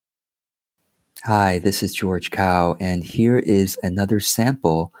Hi, this is George Kao, and here is another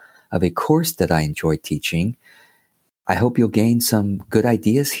sample of a course that I enjoy teaching. I hope you'll gain some good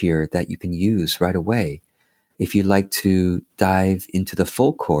ideas here that you can use right away. If you'd like to dive into the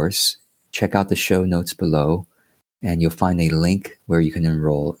full course, check out the show notes below, and you'll find a link where you can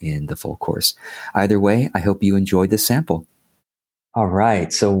enroll in the full course. Either way, I hope you enjoyed this sample. All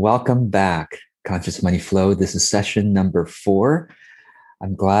right, so welcome back, Conscious Money Flow. This is session number 4.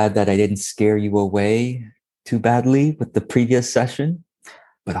 I'm glad that I didn't scare you away too badly with the previous session,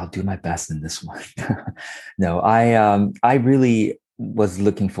 but I'll do my best in this one. No, I really was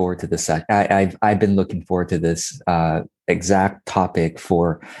looking forward to this. I've been looking forward to this exact topic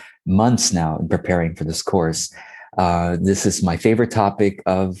for months now in preparing for this course. This is my favorite topic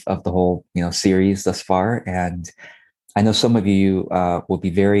of the whole series thus far, and I know some of you will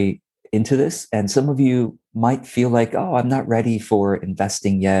be very into this, and some of you might feel like, oh, I'm not ready for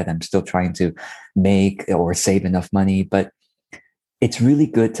investing yet. I'm still trying to make or save enough money. But it's really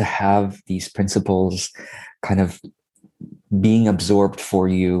good to have these principles kind of being absorbed for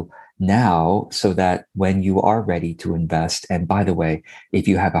you now so that when you are ready to invest, and by the way, if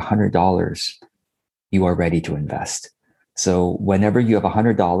you have $100, you are ready to invest. So whenever you have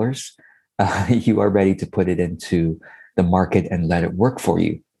 $100, you are ready to put it into the market and let it work for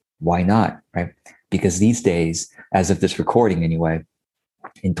you. Why not, right? Because these days, as of this recording anyway,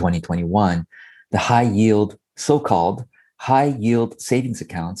 in 2021, the so-called high yield savings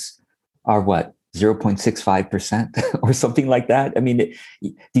accounts are what, 0.65% or something like that? I mean,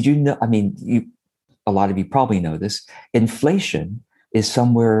 did you know? I mean, a lot of you probably know this. Inflation is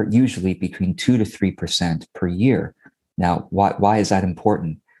somewhere usually between 2 to 3% per year. Now, why is that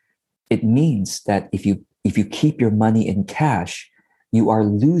important? It means that if you keep your money in cash, you are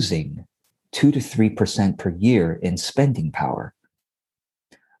losing 2 to 3% per year in spending power.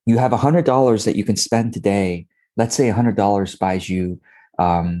 You have $100 that you can spend today. Let's say $100 buys you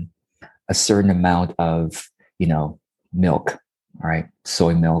a certain amount of, milk, all right,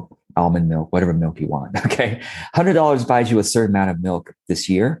 soy milk, almond milk, whatever milk you want. Okay, $100 buys you a certain amount of milk this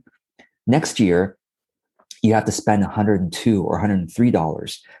year. Next year, you have to spend $102 or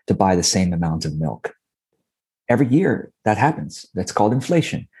 $103 to buy the same amount of milk. Every year that happens. That's called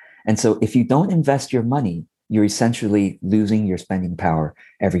inflation. And so if you don't invest your money, you're essentially losing your spending power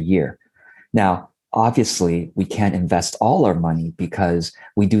every year. Now, obviously, we can't invest all our money because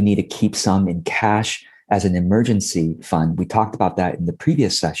we do need to keep some in cash as an emergency fund. We talked about that in the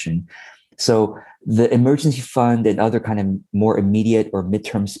previous session. So the emergency fund and other kind of more immediate or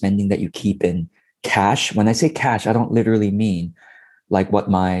midterm spending that you keep in cash. When I say cash, I don't literally mean like what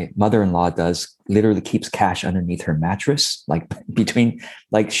my mother-in-law does, literally keeps cash underneath her mattress, like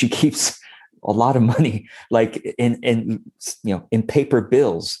she keeps a lot of money, like in paper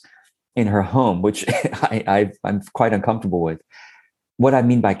bills in her home, which I'm quite uncomfortable with. What I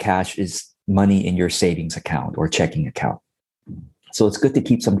mean by cash is money in your savings account or checking account. So it's good to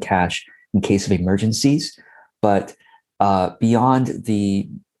keep some cash in case of emergencies, but beyond the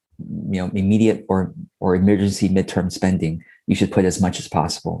immediate or emergency midterm spending, you should put as much as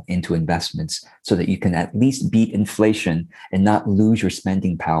possible into investments so that you can at least beat inflation and not lose your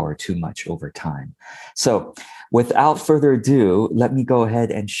spending power too much over time. So without further ado, let me go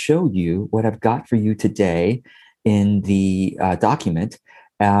ahead and show you what I've got for you today in the document.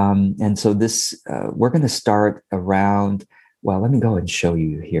 And so we're going to start around, well, let me go and show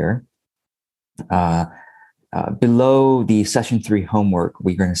you here. Below the session 3 homework,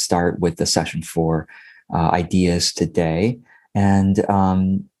 we're going to start with the session 4 ideas today. And,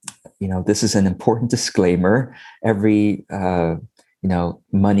 this is an important disclaimer. Every,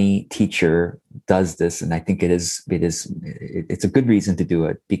 money teacher does this. And I think it's a good reason to do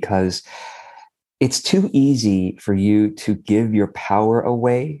it because it's too easy for you to give your power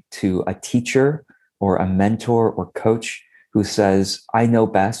away to a teacher or a mentor or coach who says, I know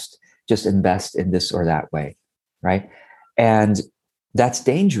best, just invest in this or that way. Right. And that's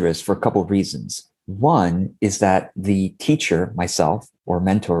dangerous for a couple of reasons. One is that the teacher, myself or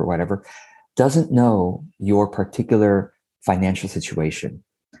mentor or whatever, doesn't know your particular financial situation.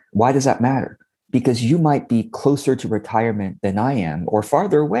 Why does that matter? Because you might be closer to retirement than I am or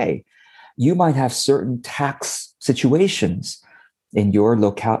farther away. You might have certain tax situations in your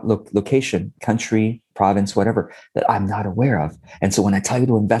location, country, province, whatever, that I'm not aware of. And so when I tell you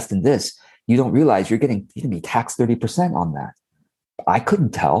to invest in this, you don't realize you're going to be taxed 30% on that. I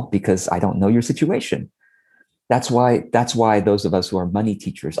couldn't tell because I don't know your situation. That's why those of us who are money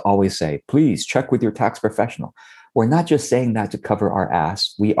teachers always say, please check with your tax professional. We're not just saying that to cover our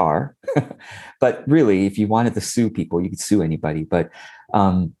ass. We are. But really, if you wanted to sue people, you could sue anybody. But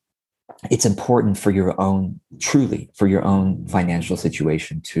it's important for your own, truly for your own financial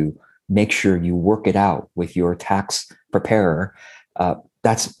situation, to make sure you work it out with your tax preparer.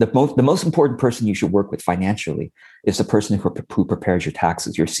 That's the most important person you should work with financially is the person who prepares your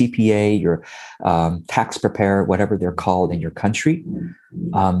taxes, your CPA, your tax preparer, whatever they're called in your country,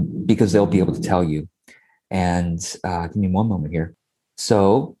 because they'll be able to tell you. And give me one moment here.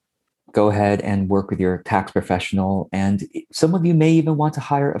 So go ahead and work with your tax professional. And some of you may even want to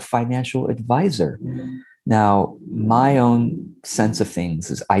hire a financial advisor. Now, my own sense of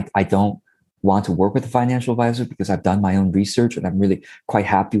things is I don't want to work with a financial advisor because I've done my own research and I'm really quite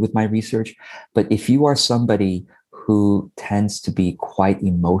happy with my research. But if you are somebody who tends to be quite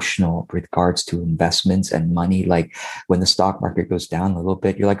emotional with regards to investments and money, like when the stock market goes down a little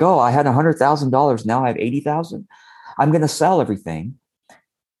bit, you're like, oh, I had $100,000. Now I have 80,000. I'm going to sell everything.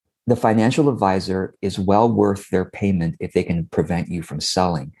 The financial advisor is well worth their payment if they can prevent you from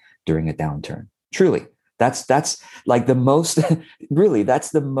selling during a downturn. Truly, that's like the most. Really,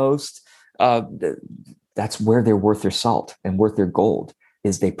 that's the most. That's where they're worth their salt and worth their gold.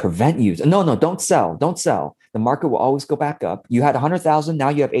 Is they prevent you. No, no, don't sell. Don't sell. The market will always go back up. You had 100,000. Now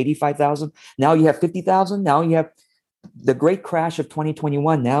you have 85,000. Now you have 50,000. Now you have the great crash of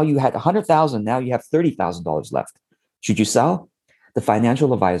 2021. Now you had 100,000. Now you have $30,000 left. Should you sell? The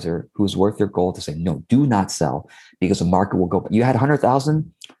financial advisor who's worth their gold to say, no, do not sell because the market will go. You had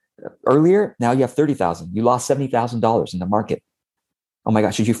 100,000 earlier. Now you have 30,000. You lost $70,000 in the market. Oh my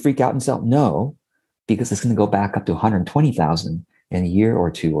gosh, should you freak out and sell? No, because it's going to go back up to 120,000 in a year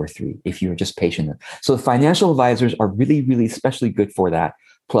or two or three if you're just patient. So financial advisors are really, really especially good for that.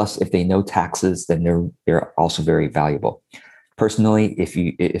 Plus, if they know taxes, then they're also very valuable. Personally,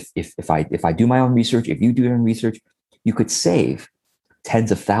 if I do my own research, if you do your own research, you could save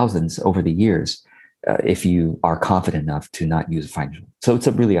tens of thousands over the years if you are confident enough to not use a financial. So it's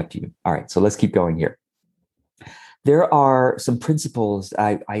really up to you. All right, so let's keep going here. There are some principles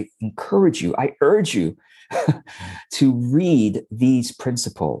I encourage you, I urge you to read these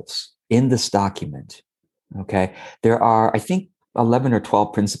principles in this document. Okay, there are, I think, 11 or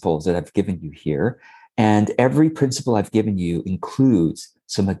 12 principles that I've given you here. And every principle I've given you includes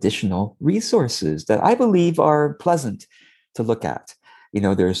some additional resources that I believe are pleasant to look at.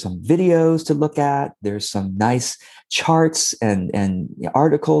 There's some videos to look at. There's some nice charts and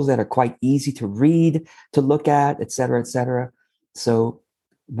articles that are quite easy to read, to look at, et cetera, et cetera. So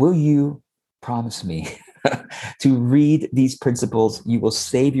will you promise me to read these principles? You will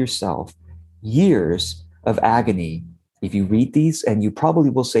save yourself years of agony if you read these, and you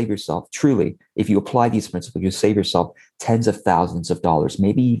probably will save yourself, truly, if you apply these principles, you save yourself tens of thousands of dollars,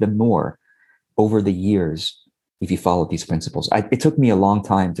 maybe even more over the years if you follow these principles. It took me a long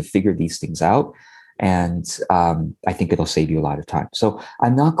time to figure these things out. And I think it'll save you a lot of time. So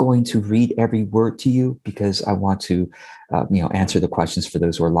I'm not going to read every word to you because I want to, answer the questions for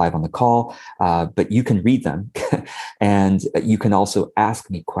those who are live on the call. But you can read them, and you can also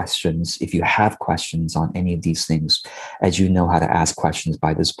ask me questions if you have questions on any of these things. As you know how to ask questions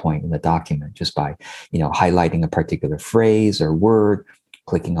by this point in the document, just by highlighting a particular phrase or word,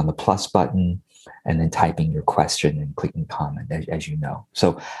 clicking on the plus button, and then typing your question and clicking comment, as you know.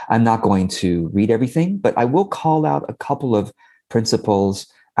 So I'm not going to read everything, but I will call out a couple of principles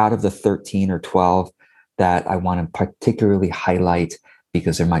out of the 13 or 12 that I want to particularly highlight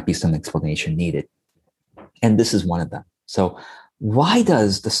because there might be some explanation needed. And this is one of them. So why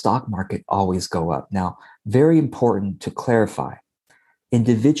does the stock market always go up? Now, very important to clarify.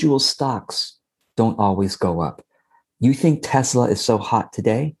 Individual stocks don't always go up. You think Tesla is so hot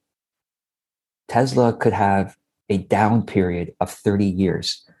today? Tesla could have a down period of 30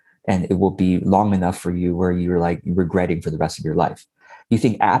 years, and it will be long enough for you where you're like regretting for the rest of your life. You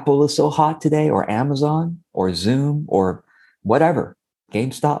think Apple is so hot today, or Amazon, or Zoom, or whatever,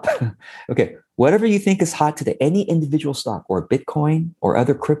 GameStop? Okay, whatever you think is hot today, any individual stock, or Bitcoin, or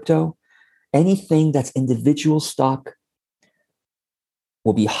other crypto, anything that's individual stock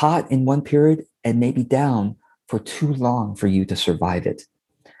will be hot in one period and maybe down for too long for you to survive it.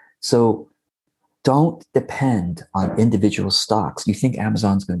 So don't depend on individual stocks. You think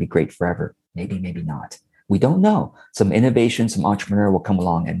Amazon's going to be great forever. Maybe, maybe not. We don't know. Some innovation, some entrepreneur will come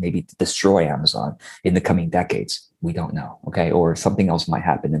along and maybe destroy Amazon in the coming decades. We don't know. Okay. Or something else might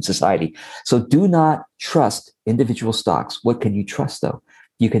happen in society. So do not trust individual stocks. What can you trust though?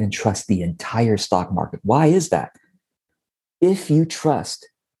 You can entrust the entire stock market. Why is that? If you trust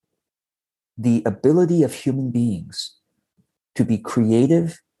the ability of human beings to be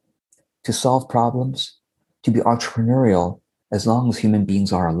creative, to solve problems, to be entrepreneurial, as long as human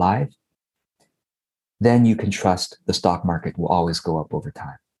beings are alive, then you can trust the stock market will always go up over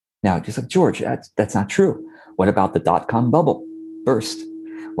time. Now, just like, George, that's not true. What about the dot-com bubble burst?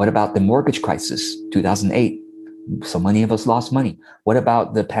 What about the mortgage crisis, 2008? So many of us lost money. What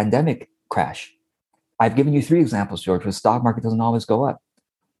about the pandemic crash? I've given you 3 examples, George, where the stock market doesn't always go up.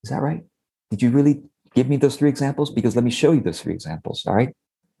 Is that right? Did you really give me those 3 examples? Because let me show you those 3 examples, all right?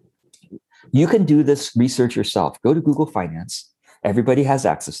 You can do this research yourself. Go to Google Finance. Everybody has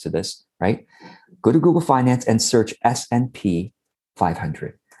access to this, right? Go to Google Finance and search S&P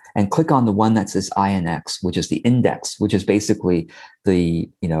 500 and click on the one that says INX, which is the index, which is basically the,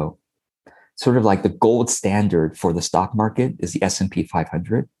 sort of like the gold standard for the stock market is the S&P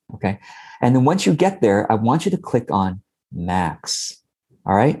 500, okay? And then once you get there, I want you to click on Max,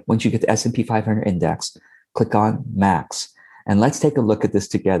 all right? Once you get the S&P 500 index, click on Max. And let's take a look at this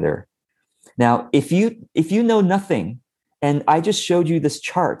together. Now, if you know nothing, and I just showed you this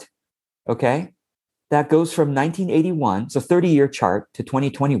chart, okay, that goes from 1981, so 30-year chart, to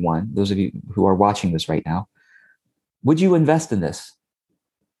 2021, those of you who are watching this right now, would you invest in this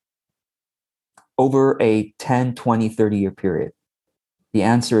over a 10, 20, 30-year period? The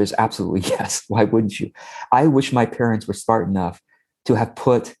answer is absolutely yes. Why wouldn't you? I wish my parents were smart enough to have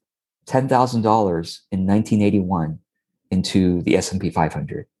put $10,000 in 1981 into the S&P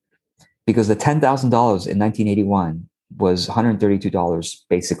 500, because the $10,000 in 1981 was $132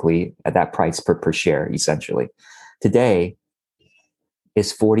 basically at that price per share, essentially. Today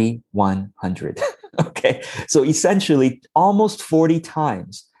is $4,100. Okay. So essentially almost 40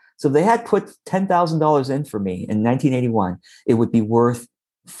 times. So if they had put $10,000 in for me in 1981, it would be worth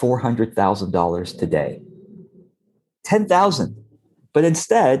 $400,000 today. 10,000. But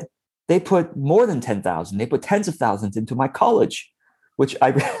instead, they put more than 10,000. They put tens of thousands into my college, which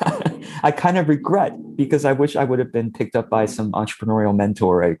I kind of regret, because I wish I would have been picked up by some entrepreneurial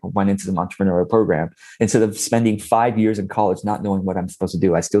mentor. I went into some entrepreneurial program instead of spending 5 years in college not knowing what I'm supposed to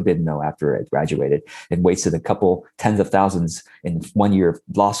do. I still didn't know after I graduated, and wasted a couple tens of thousands in 1 year of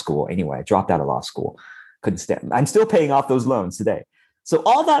law school. Anyway, I dropped out of law school. Couldn't stand. I'm still paying off those loans today. So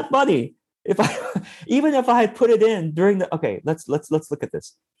all that money, even if I had put it in during let's look at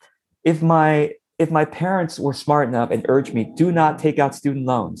this. If my parents were smart enough and urged me, do not take out student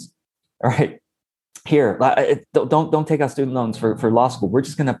loans. All right, here, don't take out student loans for law school. We're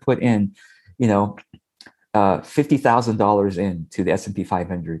just going to put in, $50,000 into the S&P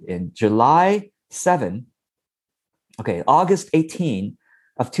 500 in August 18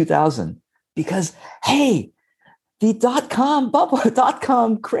 of 2000, because hey, the dot-com bubble,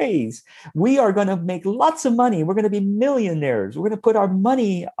 dot-com craze. We are going to make lots of money. We're going to be millionaires. We're going to put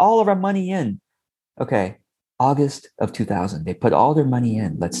all of our money in. Okay, August of 2000, they put all their money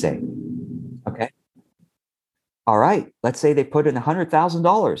in, let's say. Okay. All right, let's say they put in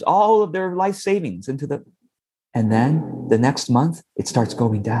 $100,000, all of their life savings and then the next month, it starts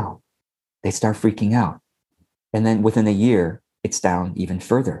going down. They start freaking out. And then within a year, it's down even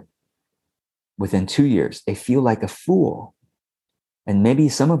further. Within 2 years, they feel like a fool. And maybe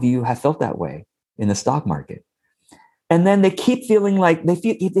some of you have felt that way in the stock market. And then they keep feeling like they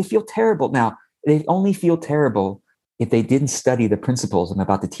feel terrible. Now, they only feel terrible if they didn't study the principles I'm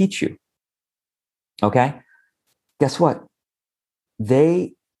about to teach you. Okay? Guess what?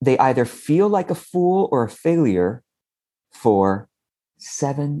 They either feel like a fool or a failure for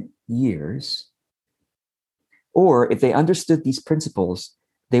 7 years, or if they understood these principles,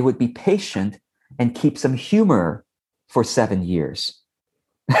 they would be patient and keep some humor for 7 years.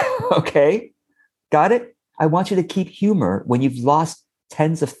 Okay? Got it? I want you to keep humor when you've lost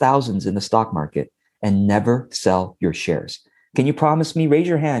tens of thousands in the stock market and never sell your shares. Can you promise me? Raise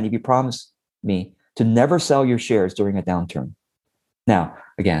your hand if you promise me to never sell your shares during a downturn. Now,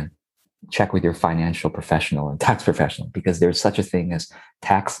 again, check with your financial professional and tax professional, because there's such a thing as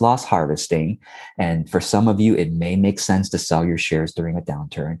tax loss harvesting. And for some of you, it may make sense to sell your shares during a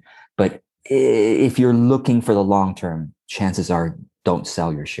downturn. But if you're looking for the long term, chances are don't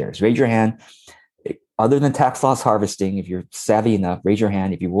sell your shares. Raise your hand. Other than tax loss harvesting, if you're savvy enough, raise your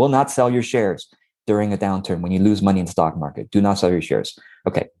hand if you will not sell your shares during a downturn when you lose money in the stock market. Do not sell your shares.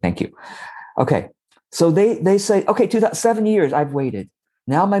 Okay, thank you. Okay, so they say, okay, 7 years I've waited.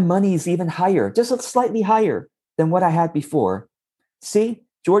 Now my money is even higher, just slightly higher than what I had before. See,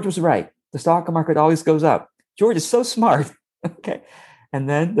 George was right. The stock market always goes up. George is so smart. Okay, and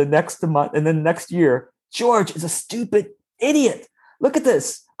then the next month, and then the next year, George is a stupid idiot. Look at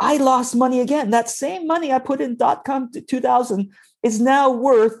this. I lost money again. That same money I put in .com 2000 is now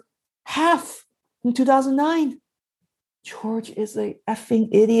worth half in 2009. George is a effing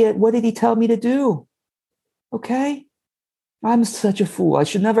idiot. What did he tell me to do? Okay. I'm such a fool. I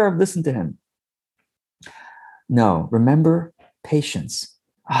should never have listened to him. No, remember patience.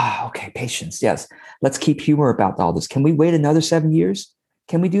 Okay, patience. Yes. Let's keep humor about all this. Can we wait another 7 years?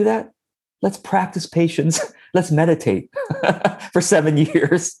 Can we do that? Let's practice patience. Let's meditate for 7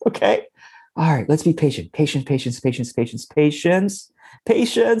 years. Okay. All right. Let's be patient. Patience, patience, patience, patience, patience,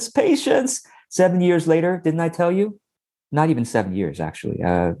 patience, patience. 7 years later, didn't I tell you? Not even 7 years, actually.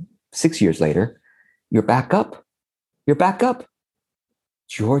 6 years later, you're back up. You're back up.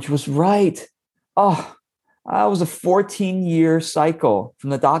 George was right. Oh, I was a 14-year cycle from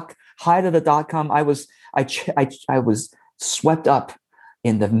the height of the dot com. I was swept up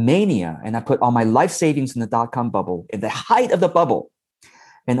in the mania, and I put all my life savings in the dot com bubble, in the height of the bubble,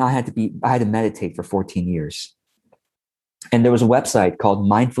 and I had to meditate for 14 years. And there was a website called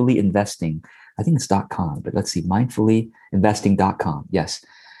Mindfully Investing. I think it's .com, but let's see, mindfullyinvesting.com. Yes,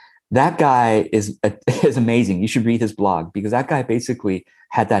 that guy is is amazing. You should read his blog, because that guy basically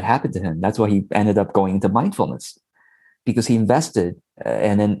had that happen to him. That's why he ended up going into mindfulness, because he invested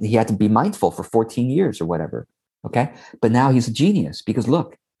and then he had to be mindful for 14 years or whatever. Okay. But now he's a genius, because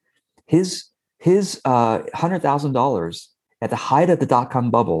look, his $100,000 at the height of the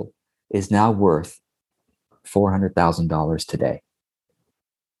dot-com bubble is now worth $400,000 today.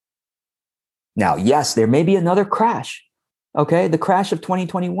 Now, yes, there may be another crash. Okay, the crash of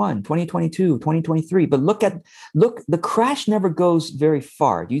 2021, 2022, 2023. But look, the crash never goes very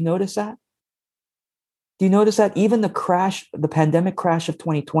far. Do you notice that? Do you notice that even the pandemic crash of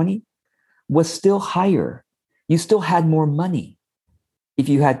 2020 was still higher? You still had more money if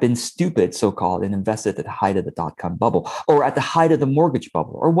you had been stupid, so-called, and invested at the height of the dot-com bubble, or at the height of the mortgage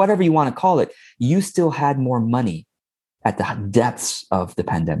bubble, or whatever you want to call it. You still had more money at the depths of the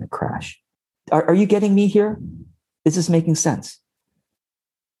pandemic crash. Are you getting me here? Is this making sense?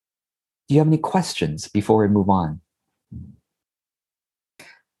 Do you have any questions before we move on?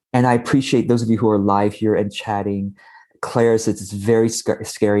 And I appreciate those of you who are live here and chatting. Claire says it's very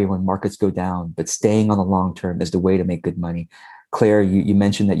scary when markets go down, but staying on the long term is the way to make good money. Claire, you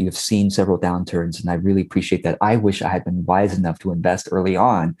mentioned that you have seen several downturns, and I really appreciate that. I wish I had been wise enough to invest early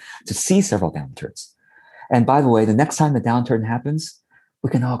on to see several downturns. And by the way, the next time the downturn happens, we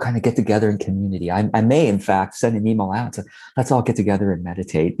can all kind of get together in community. I may, in fact, send an email out to let's all get together and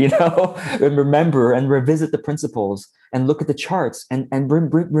meditate, and remember and revisit the principles and look at the charts and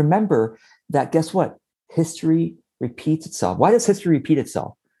remember that, guess what? History repeats itself. Why does history repeat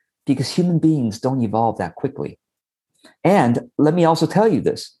itself? Because human beings don't evolve that quickly. And let me also tell you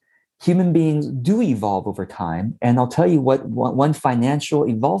this. Human beings do evolve over time. And I'll tell you what one financial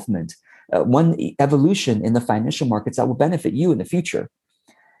evolvement, one evolution in the financial markets that will benefit you in the future.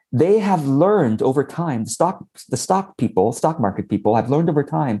 They have learned over time, the stock market people have learned over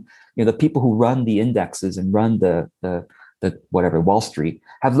time, the people who run the indexes and run the whatever, Wall Street,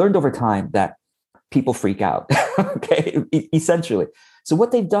 have learned over time that people freak out, okay, essentially. So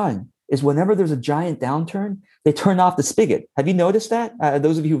what they've done is whenever there's a giant downturn, they turn off the spigot. Have you noticed that?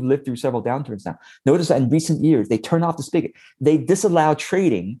 Those of you who've lived through several downturns now, notice that in recent years, they turn off the spigot. They disallow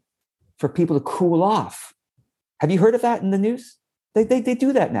trading for people to cool off. Have you heard of that in the news? They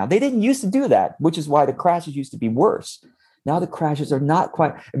do that now. They didn't used to do that, which is why the crashes used to be worse. Now the crashes are not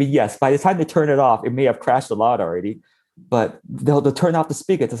quite, yes, by the time they turn it off, it may have crashed a lot already, but they'll turn off the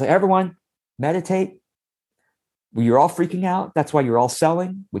spigot. They'll say, everyone, meditate. You're all freaking out. That's why you're all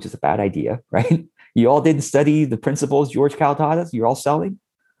selling, which is a bad idea, right? You all didn't study the principles George Cal taught us. You're all selling.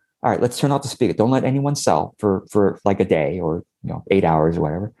 All right, let's turn off the spigot. Don't let anyone sell for like a day or 8 hours or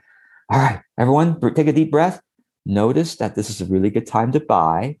whatever. All right, everyone, take a deep breath. Notice that this is a really good time to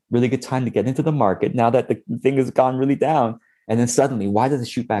buy, really good time to get into the market now that the thing has gone really down. And then suddenly, why does it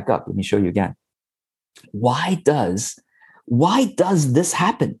shoot back up? Let me show you again. Why does this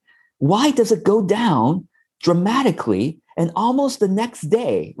happen? Why does it go down dramatically and almost the next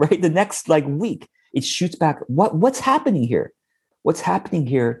day, right? The next week, it shoots back. What's happening here? What's happening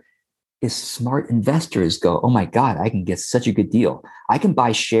here is smart investors go, oh my God, I can get such a good deal. I can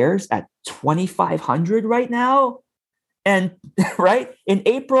buy shares at 2,500 right now. And right in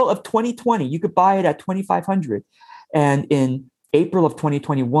April of 2020, you could buy it at 2,500. And in April of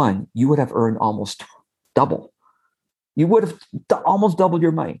 2021, you would have earned almost double. You would have almost doubled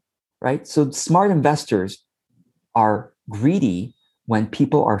your money, right? So smart investors are greedy when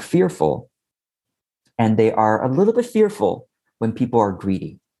people are fearful, and they are a little bit fearful when people are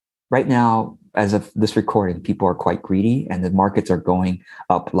greedy. Right now, as of this recording, people are quite greedy and the markets are going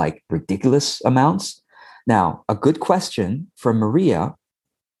up like ridiculous amounts. Now, a good question from Maria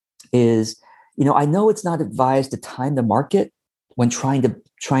is, I know it's not advised to time the market when trying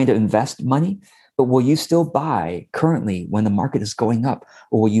to invest money, but will you still buy currently when the market is going up,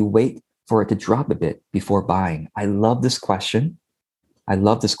 or will you wait for it to drop a bit before buying? I love this question. I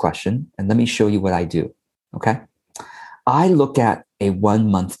love this question. And let me show you what I do. Okay. I look at a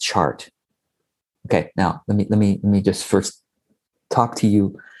 1 month chart. Okay. Now let me just first talk to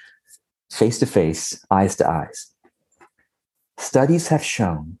you face to face, eyes to eyes. Studies have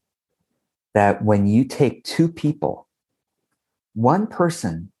shown that when you take two people, one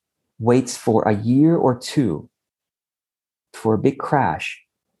person waits for a year or two for a big crash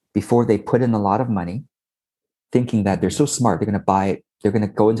before they put in a lot of money, thinking that they're so smart, they're going to buy it, they're going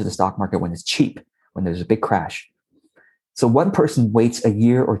to go into the stock market when it's cheap, when there's a big crash. So one person waits a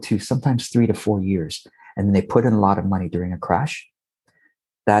year or two, sometimes 3 to 4 years, and then they put in a lot of money during a crash.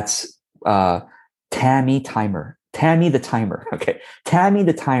 That's Tammy Timer. Tammy the Timer. Okay. Tammy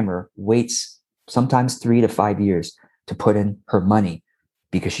the Timer waits sometimes 3 to 5 years to put in her money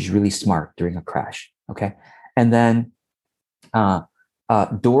because she's really smart during a crash. Okay. And then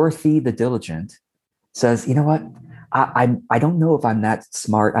Dorothy the Diligent says, you know what? I don't know if I'm that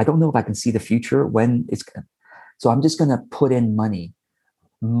smart. I don't know if I can see the future when it's going to. So I'm just going to put in money.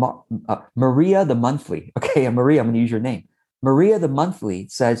 Maria the Monthly. Okay. Maria, I'm going to use your name. Maria the Monthly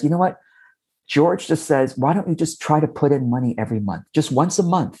says, you know what? George just says, why don't you just try to put in money every month? Just once a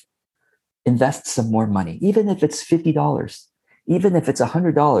month, invest some more money. Even if it's $50, even if it's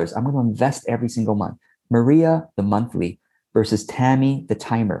 $100, I'm going to invest every single month. Maria the Monthly versus Tammy the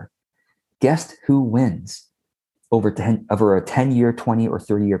Timer. Guess who wins over a 10-year, 20 or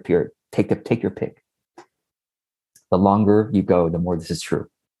 30-year period? Take your pick. The longer you go, the more this is true.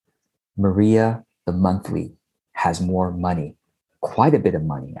 Maria the Monthly has more money, quite a bit of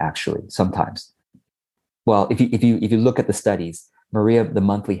money, actually, sometimes. Well, if you look at the studies, Maria the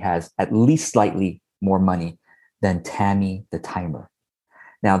Monthly has at least slightly more money than Tammy the Timer.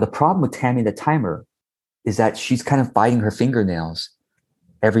 Now, the problem with Tammy the Timer is that she's kind of biting her fingernails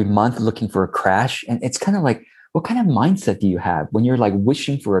every month looking for a crash. And it's kind of like, what kind of mindset do you have when you're like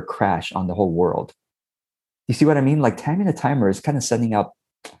wishing for a crash on the whole world? You see what I mean? Like Tammy the Timer is kind of sending out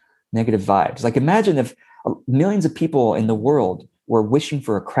negative vibes. Like imagine if millions of people in the world were wishing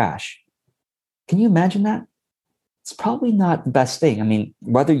for a crash. Can you imagine that? It's probably not the best thing. I mean,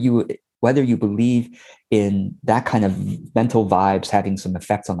 whether you believe in that kind of mental vibes having some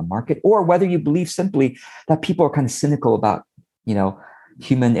effects on the market, or whether you believe simply that people are kind of cynical about,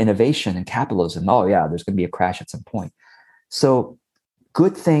 human innovation and capitalism. Oh yeah, there's going to be a crash at some point. So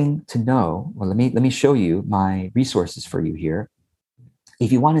good thing to know. Well, let me show you my resources for you here.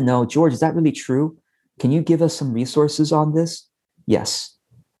 If you want to know, George, is that really true? Can you give us some resources on this? Yes.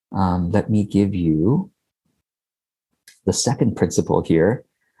 Let me give you the second principle here.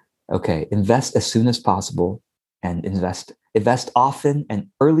 Okay, invest as soon as possible and invest often and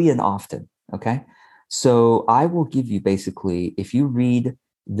early and often. Okay, so I will give you basically, if you read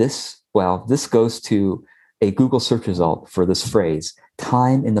this, well, this goes to a Google search result for this phrase,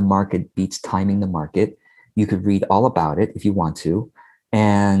 time in the market beats timing the market. You could read all about it if you want to.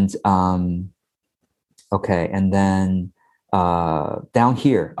 And okay, and then down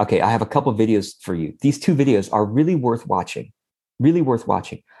here, okay, I have a couple of videos for you. These two videos are really worth watching, really worth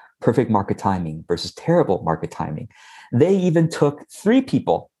watching. Perfect market timing versus terrible market timing. They even took 3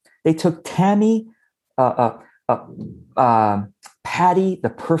 people. They took Tammy, Patty,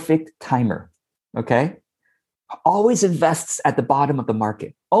 the perfect timer. Okay, always invests at the bottom of the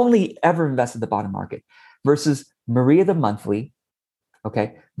market. Only ever invests at the bottom market. Versus Maria the Monthly.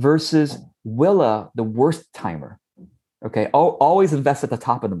 Okay, versus Willa, the worst timer. Okay, always invest at the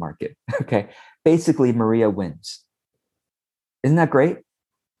top of the market. Okay, basically Maria wins. Isn't that great?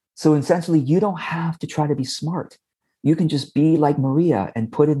 So essentially, you don't have to try to be smart. You can just be like Maria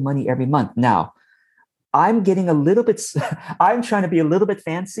and put in money every month. Now, I'm getting a little bit, I'm trying to be a little bit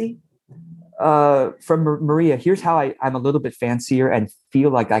fancy from Maria. Here's how I'm a little bit fancier and feel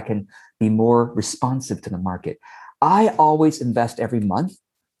like I can be more responsive to the market. I always invest every month,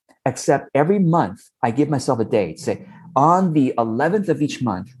 except every month I give myself a day. Say, on the 11th of each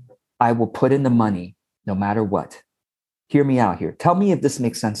month, I will put in the money no matter what. Hear me out here. Tell me if this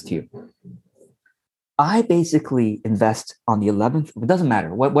makes sense to you. I basically invest on the 11th. It doesn't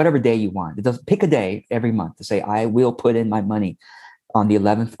matter, whatever day you want. It doesn't pick a day every month to say, I will put in my money on the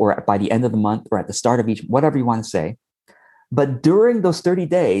 11th or by the end of the month or at the start of each, whatever you want to say. But during those 30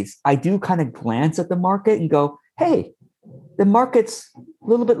 days, I do kind of glance at the market and go, hey, the market's a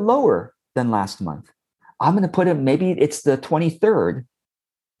little bit lower than last month. I'm going to put in, maybe it's the 23rd.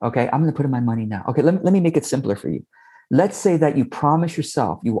 Okay, I'm going to put in my money now. Okay, let me make it simpler for you. Let's say that you promise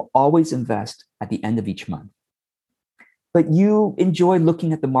yourself you will always invest at the end of each month. But you enjoy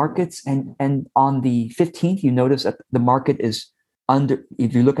looking at the markets, and on the 15th, you notice that the market is under,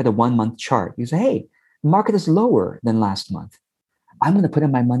 if you look at a 1 month chart, you say, hey, the market is lower than last month. I'm going to put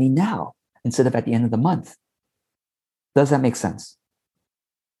in my money now instead of at the end of the month. Does that make sense?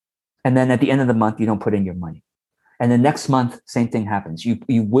 And then at the end of the month, you don't put in your money. And the next month, same thing happens. You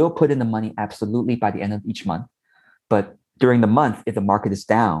will put in the money absolutely by the end of each month. But during the month, if the market is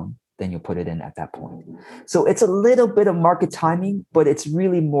down, then you'll put it in at that point. So it's a little bit of market timing, but it's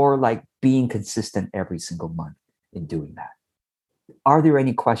really more like being consistent every single month in doing that. Are there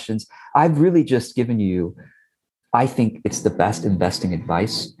any questions? I've really just given you, I think it's the best investing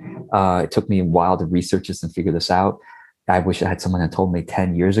advice. It took me a while to research this and figure this out. I wish I had someone that told me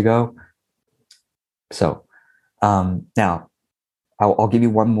 10 years ago. So now I'll give you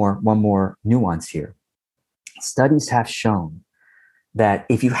one more nuance here. Studies have shown that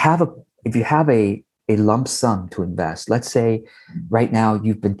if you have a lump sum to invest, let's say right now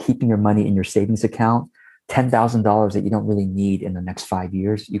you've been keeping your money in your savings account, $10,000 that you don't really need in the next 5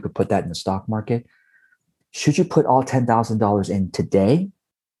 years, you could put that in the stock market. Should you put all $10,000 in today,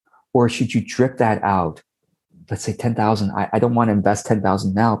 or should you drip that out? Let's say 10,000. I don't want to invest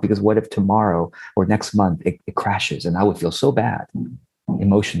 10,000 now, because what if tomorrow or next month it crashes and I would feel so bad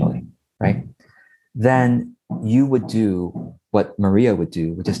emotionally, right? Then you would do what Maria would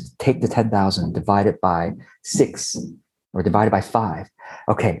do, which is take the 10,000, divide it by 6 or divide it by 5.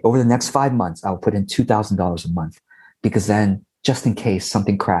 Okay, over the next 5 months, I'll put in $2,000 a month, because then just in case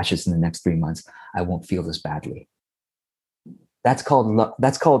something crashes in the next 3 months, I won't feel this badly. That's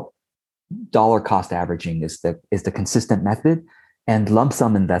called dollar cost averaging is the consistent method, and lump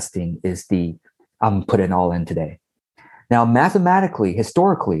sum investing is the I'm putting all in today. Now, mathematically,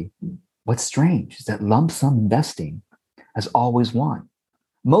 historically, what's strange is that lump sum investing has always won.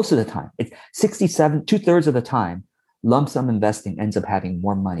 Most of the time, it's 67, 2/3 of the time, lump sum investing ends up having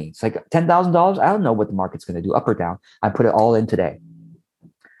more money. It's like $10,000. I don't know what the market's going to do, up or down. I put it all in today.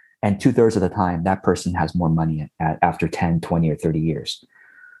 And 2/3 of the time, that person has more money after 10, 20, or 30 years.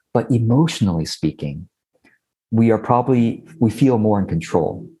 But emotionally speaking, we feel more in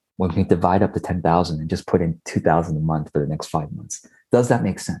control when we divide up the 10,000 and just put in 2,000 a month for the next 5 months. Does that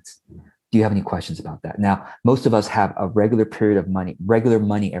make sense? Do you have any questions about that? Now, most of us have a regular period of regular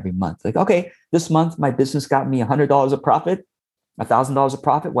money every month. Like, okay, this month my business got me $100 of profit, $1,000 of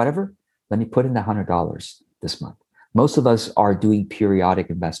profit, whatever. Let me put in the $100 this month. Most of us are doing periodic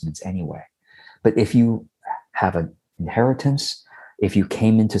investments anyway. But if you have an inheritance, if you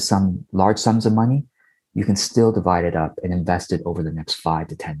came into some large sums of money, you can still divide it up and invest it over the next 5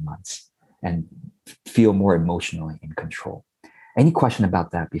 to 10 months and feel more emotionally in control. Any question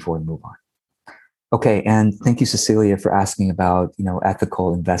about that before we move on? Okay, and thank you, Cecilia, for asking about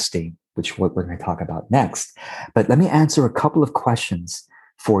ethical investing, which what we're going to talk about next. But let me answer a couple of questions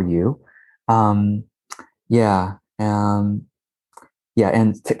for you. And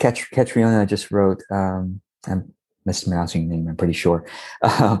Katriona just wrote, I'm mispronouncing your name, I'm pretty sure,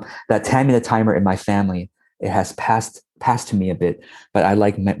 that Tammy the Timer in my family, it has passed to me a bit, but I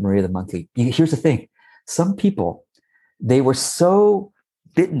like Maria the Monthly. Here's the thing. Some people, they were so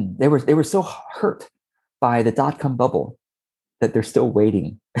bitten, they were so hurt by the dot-com bubble that they're still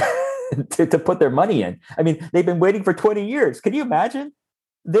waiting to put their money in. I mean, they've been waiting for 20 years. Can you imagine?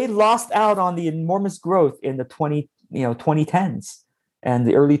 They lost out on the enormous growth in the 2010s and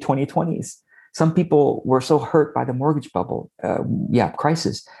the early 2020s. Some people were so hurt by the mortgage bubble,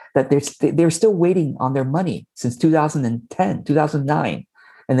 crisis, that they're still waiting on their money since 2010, 2009,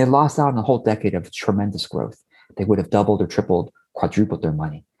 and they lost out on a whole decade of tremendous growth. They would have doubled or tripled, quadrupled their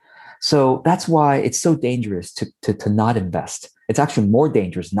money. So that's why it's so dangerous to not invest. It's actually more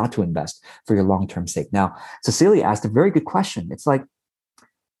dangerous not to invest for your long-term sake. Now, Cecilia asked a very good question. It's like,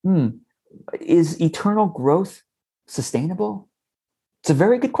 is eternal growth sustainable? It's a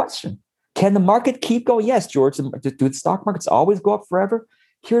very good question. Can the market keep going? Yes, George. Do the stock markets always go up forever?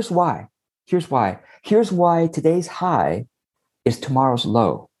 Here's why. Here's why today's high is tomorrow's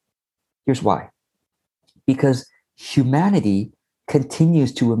low. Here's why. Because humanity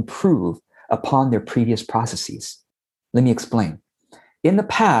continues to improve upon their previous processes. Let me explain. In the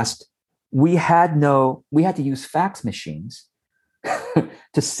past, we had to use fax machines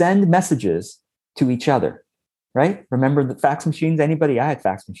to send messages to each other, right? Remember the fax machines? Anybody? I had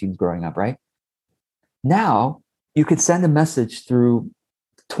fax machines growing up, right? Now you could send a message through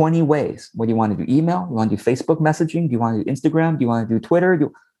 20 ways. What do you want to do? Email? You want to do Facebook messaging? Do you want to do Instagram? Do you want to do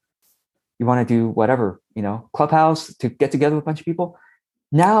Twitter? You want to do whatever, Clubhouse to get together with a bunch of people?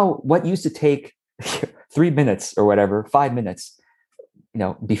 Now, what used to take 3 minutes or whatever, 5 minutes,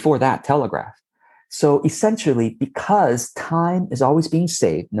 before that, telegraph. So essentially, because time is always being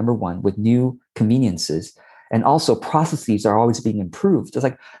saved, number one, with new conveniences, and also processes are always being improved. It's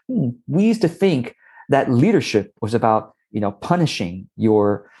like, we used to think that leadership was about punishing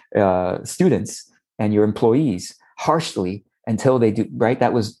your students and your employees harshly until they do right.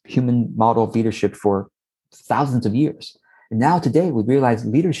 That was human model of leadership for thousands of years. And now today we realize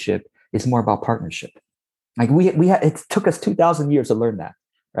leadership is more about partnership. Like it took us 2,000 years to learn that,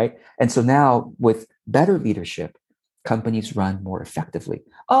 right? And so now with better leadership, companies run more effectively.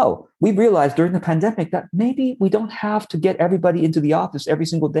 Oh, we realized during the pandemic that maybe we don't have to get everybody into the office every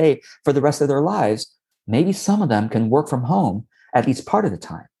single day for the rest of their lives. Maybe some of them can work from home at least part of the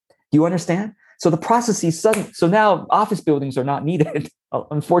time. Do you understand? So the processes so now office buildings are not needed,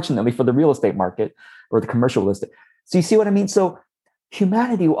 unfortunately, for the real estate market or the commercial real estate. So you see what I mean? So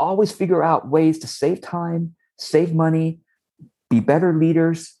humanity will always figure out ways to save time, save money, be better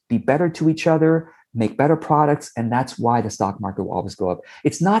leaders, be better to each other, make better products. And that's why the stock market will always go up.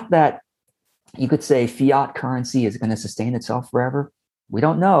 It's not that you could say fiat currency is going to sustain itself forever. We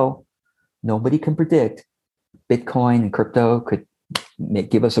don't know. Nobody can predict. Bitcoin and crypto could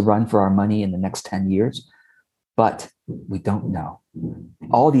give us a run for our money in the next 10 years, but we don't know.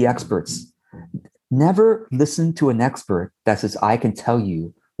 All the experts, never listen to an expert that says, I can tell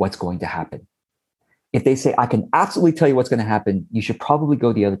you what's going to happen. If they say, I can absolutely tell you what's going to happen, you should probably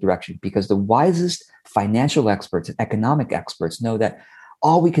go the other direction, because the wisest financial experts and economic experts know that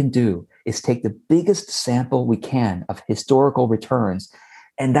all we can do is take the biggest sample we can of historical returns.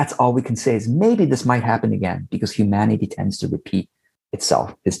 And that's all we can say is maybe this might happen again, because humanity tends to repeat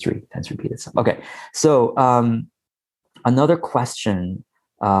itself. History tends to repeat itself. Okay. So another question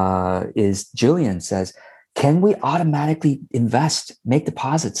is Jillian says, can we automatically make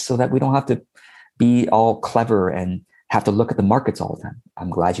deposits so that we don't have to be all clever and have to look at the markets all the time? I'm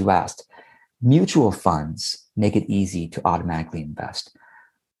glad you asked. Mutual funds make it easy to automatically invest.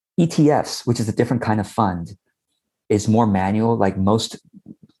 ETFs, which is a different kind of fund, is more manual. Like most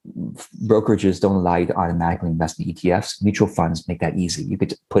brokerages don't allow you to automatically invest in ETFs. Mutual funds make that easy. You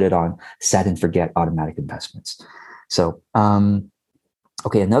could put it on set and forget automatic investments. So,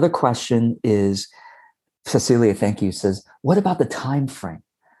 okay, another question is, Cecilia, thank you, says, what about the time frame?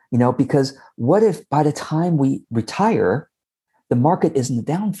 Because what if by the time we retire, the market is in the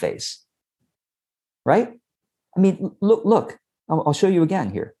down phase, right? I mean, look, I'll show you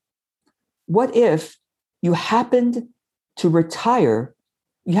again here. What if you happened to retire?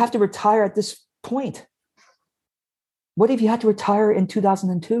 You have to retire at this point. What if you had to retire in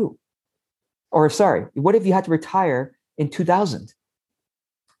 2002? Or sorry, what if you had to retire in 2000?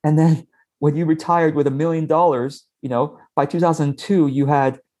 And then when you retired with $1 million, by 2002, you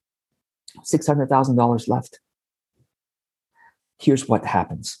had $600,000 left. Here's what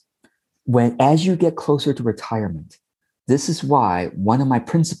happens. As you get closer to retirement, this is why one of my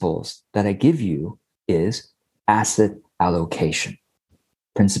principles that I give you is asset allocation.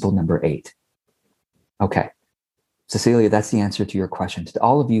 Principle number 8. Okay. Cecilia, that's the answer to your question. To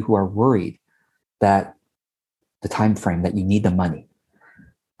all of you who are worried that the time frame that you need the money,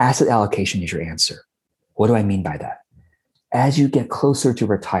 asset allocation is your answer. What do I mean by that? As you get closer to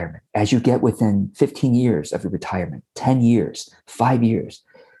retirement, as you get within 15 years of your retirement, 10 years, 5 years,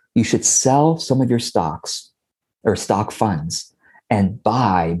 you should sell some of your stocks or stock funds and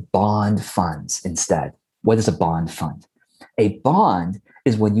buy bond funds instead. What is a bond fund? A bond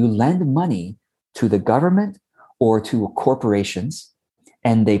is when you lend money to the government or to corporations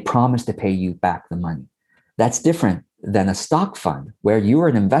and they promise to pay you back the money. That's different than a stock fund where you're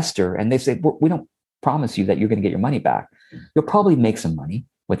an investor and they say, we don't promise you that you're going to get your money back. You'll probably make some money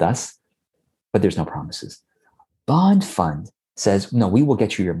with us, but there's no promises. Bond fund says, no, we will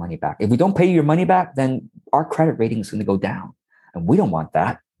get you your money back. If we don't pay you your money back, then our credit rating is going to go down. And we don't want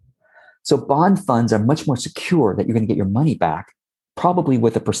that. So bond funds are much more secure that you're going to get your money back, probably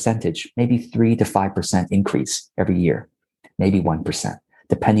with a percentage, maybe 3 to 5% increase every year, maybe 1%,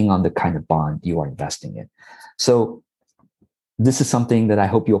 depending on the kind of bond you are investing in. So this is something that I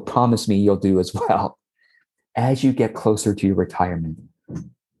hope you'll promise me you'll do as well. As you get closer to your retirement,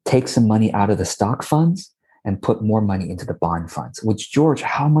 take some money out of the stock funds and put more money into the bond funds. Which, George,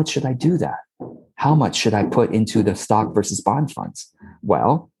 how much should I do that? How much should I put into the stock versus bond funds?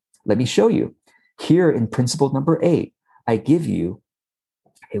 Well, let me show you. Here in principle number 8, I give you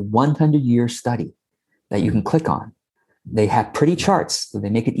a 100-year study that you can click on. They have pretty charts, so they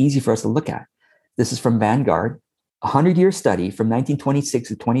make it easy for us to look at. This is from Vanguard, a 100-year study from 1926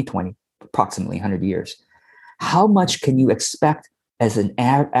 to 2020, approximately 100 years. How much can you expect as an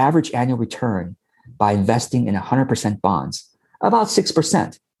average annual return by investing in 100% bonds? About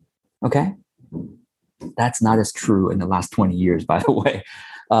 6%, okay? That's not as true in the last 20 years, by the way.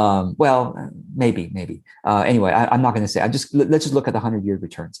 Well, maybe. Anyway, I'm not going to say. Let's just look at the 100-year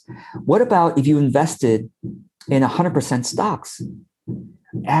returns. What about if you invested In 100% stocks,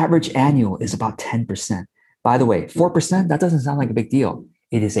 average annual is about 10%. By the way, 4%, that doesn't sound like a big deal.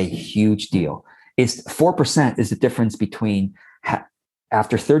 It is a huge deal. It's 4% is the difference between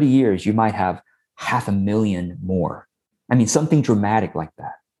after 30 years, you might have 500,000 more. I mean, something dramatic like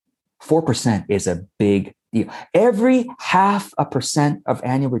that. 4% is a big deal. Every 0.5% of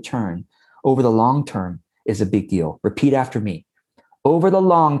annual return over the long term is a big deal. Repeat after me. Over the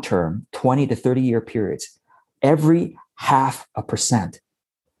long term, 20 to 30 year periods, every 0.5%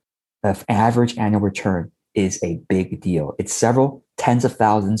 of average annual return is a big deal. It's several tens of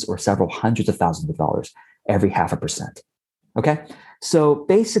thousands or several hundreds of thousands of dollars every 0.5%. Okay. So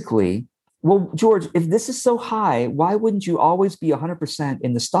basically, well, George, if this is so high, why wouldn't you always be 100%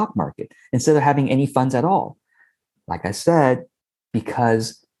 in the stock market instead of having any funds at all? Like I said,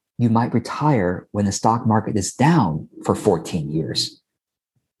 because you might retire when the stock market is down for 14 years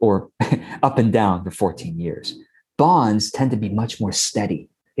or up and down for 14 years. Bonds tend to be much more steady.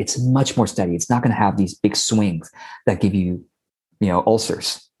 It's much more steady. It's not going to have these big swings that give you,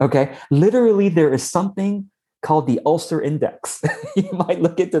 ulcers. Okay. Literally, there is something called the ulcer index. You might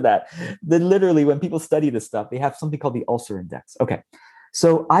look into that. Then literally, when people study this stuff, they have something called the ulcer index. Okay.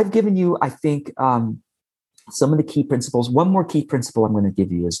 So I've given you, I think, some of the key principles. One more key principle I'm going to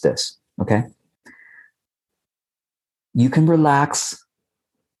give you is this. Okay. You can relax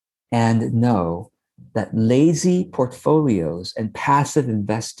and know that lazy portfolios and passive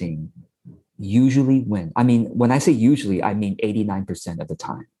investing usually win. I mean, when I say usually, I mean 89% of the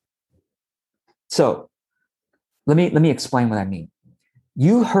time. So let me explain what I mean.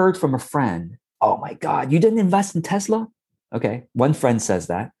 You heard from a friend, oh my God, you didn't invest in Tesla? Okay, one friend says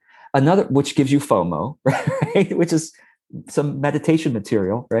that. Another, which gives you FOMO, right? Which is some meditation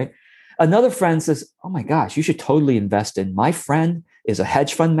material, right? Another friend says, oh my gosh, you should totally invest in. My friend is a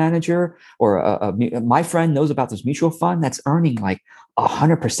hedge fund manager, or my friend knows about this mutual fund that's earning like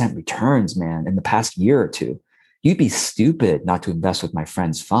 100% returns, man, in the past year or two. You'd be stupid not to invest with my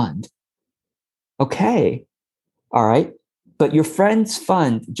friend's fund. Okay, all right. But your friend's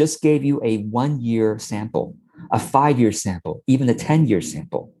fund just gave you a 1-year sample, a 5-year sample, even a 10-year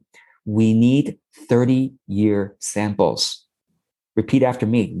sample. We need 30-year samples. Repeat after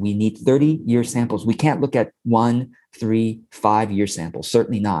me. We need 30-year samples. We can't look at 1, 3, 5-year samples.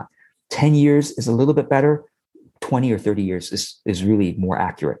 Certainly not. 10 years is a little bit better. 20 or 30 years is really more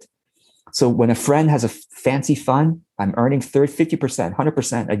accurate. So when a friend has a fancy fund, I'm earning 50%,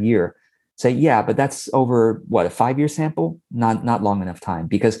 100% a year. Say, yeah, but that's over what, a 5-year sample? Not long enough time,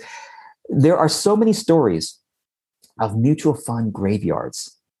 because there are so many stories of mutual fund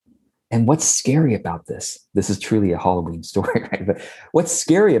graveyards. And what's scary about this is truly a Halloween story, right? But what's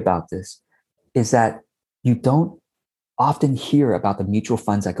scary about this is that you don't often hear about the mutual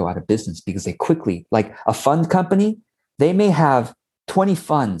funds that go out of business because they quickly, like a fund company, they may have 20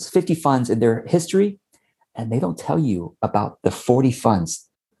 funds, 50 funds in their history, and they don't tell you about the 40 funds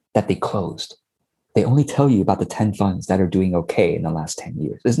that they closed. They only tell you about the 10 funds that are doing okay in the last 10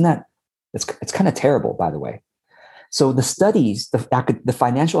 years. Isn't that, it's kind of terrible, by the way. So the studies, the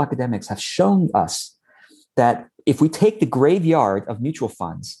financial academics have shown us that if we take the graveyard of mutual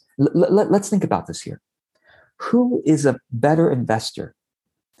funds, let's think about this here. Who is a better investor?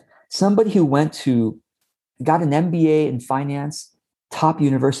 Somebody who got an MBA in finance, top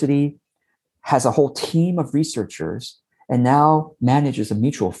university, has a whole team of researchers, and now manages a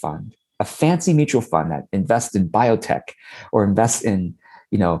mutual fund, a fancy mutual fund that invests in biotech or invests in,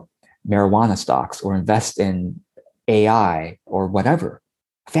 marijuana stocks or invest in AI or whatever.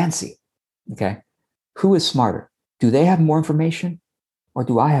 Fancy. Okay. Who is smarter? Do they have more information or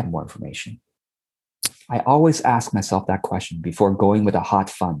do I have more information? I always ask myself that question before going with a hot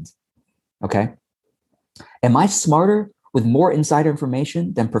fund. Okay. Am I smarter with more insider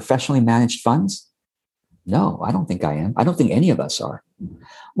information than professionally managed funds? No, I don't think I am. I don't think any of us are.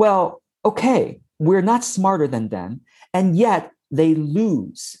 Well, okay, we're not smarter than them, and yet they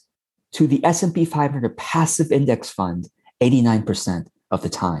lose to the S&P 500 passive index fund 89% of the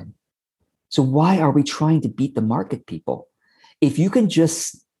time. So why are we trying to beat the market, people? If you can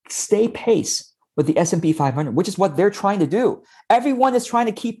just stay pace with the S&P 500, which is what they're trying to do. Everyone is trying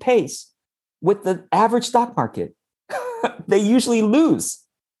to keep pace with the average stock market. They usually lose.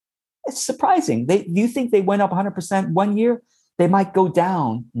 It's surprising. You think they went up 100% one year? They might go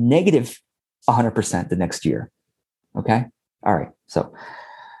down negative 100% the next year. Okay. All right. So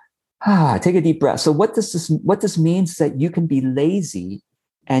take a deep breath. So what this means is that you can be lazy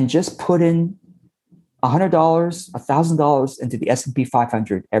and just put in $100, $1,000 into the S&P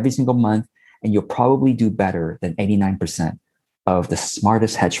 500 every single month, and you'll probably do better than 89% of the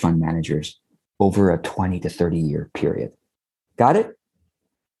smartest hedge fund managers over a 20 to 30 year period. Got it?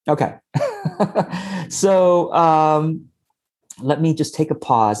 Okay. So let me just take a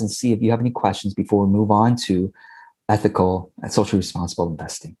pause and see if you have any questions before we move on to ethical and socially responsible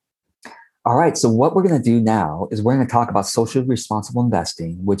investing. All right. So what we're going to do now is we're going to talk about socially responsible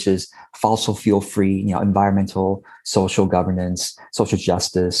investing, which is fossil fuel free, environmental, social governance, social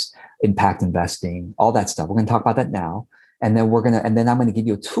justice, impact investing, all that stuff. We're going to talk about that now. And then I'm going to give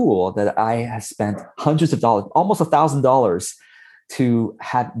you a tool that I have spent hundreds of dollars, almost $1,000 to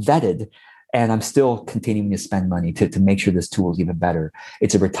have vetted. And I'm still continuing to spend money to make sure this tool is even better.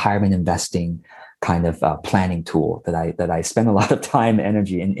 It's a retirement investing kind of planning tool that I spend a lot of time and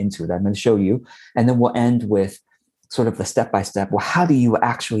energy into that I'm going to show you. And then we'll end with sort of the step-by-step. Well, how do you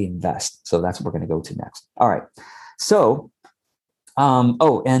actually invest? So that's what we're going to go to next. All right. So,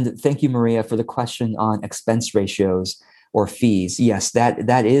 and thank you, Maria, for the question on expense ratios or fees. Yes,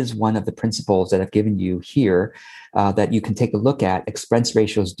 that is one of the principles that I've given you here that you can take a look at. Expense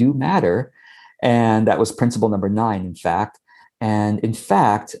ratios do matter. And that was principle number 9, in fact. And in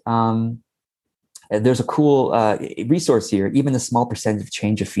fact, there's a cool resource here. Even a small percentage of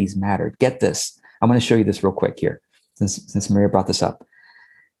change of fees matter. Get this. I'm going to show you this real quick here, since Maria brought this up.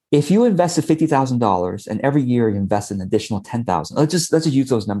 If you invested $50,000 and every year you invest an additional $10,000, let's just use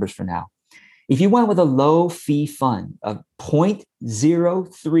those numbers for now. If you went with a low fee fund of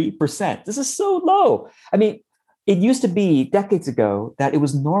 0.03%, this is so low. I mean, it used to be decades ago that it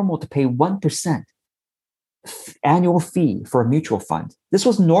was normal to pay 1% annual fee for a mutual fund. This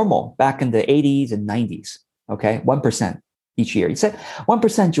was normal back in the 80s and 90s. Okay, 1% each year. You said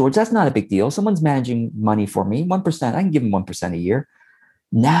 1%, George, that's not a big deal. Someone's managing money for me. 1%, I can give them 1% a year.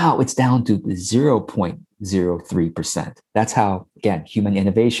 Now it's down to 0.03%. That's how, again, human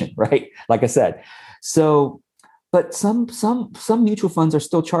innovation, right? Like I said. So, but some mutual funds are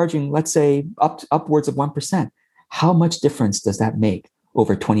still charging, let's say, upwards of 1%. How much difference does that make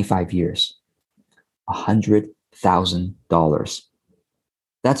over 25 years? $100,000.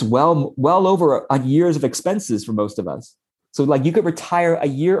 That's well over a years of expenses for most of us. So like you could retire a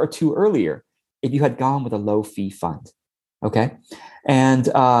year or two earlier if you had gone with a low fee fund. Okay. And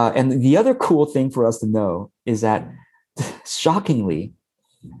the other cool thing for us to know is that shockingly,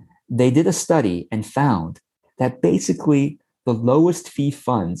 they did a study and found that basically the lowest fee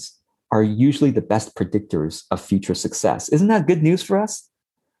funds are usually the best predictors of future success. Isn't that good news for us?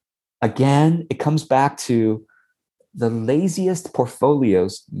 Again, it comes back to the laziest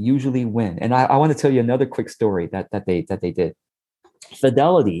portfolios usually win. And I want to tell you another quick story that they did.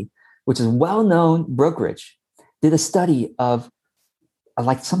 Fidelity, which is a well-known brokerage, did a study of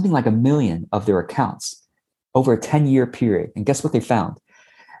something like 1 million of their accounts over a 10-year period. And guess what they found?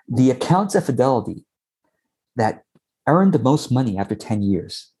 The accounts at Fidelity that earned the most money after 10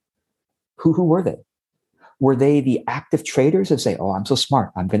 years, who were they? Were they the active traders who say, oh, I'm so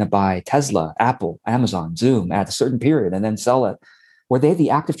smart, I'm going to buy Tesla, Apple, Amazon, Zoom at a certain period and then sell it? Were they the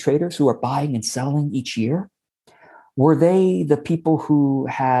active traders who are buying and selling each year? Were they the people who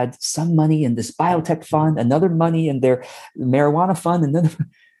had some money in this biotech fund, another money in their marijuana fund, and then,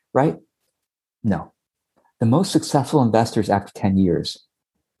 right? No. The most successful investors after 10 years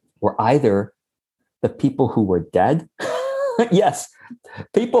were either the people who were dead. Yes,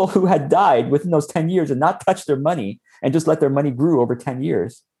 people who had died within those 10 years and not touched their money and just let their money grew over 10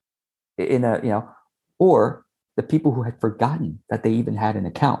 years or the people who had forgotten that they even had an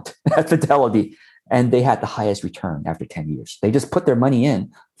account at Fidelity and they had the highest return after 10 years. They just put their money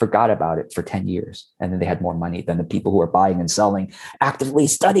in, forgot about it for 10 years. And then they had more money than the people who are buying and selling, actively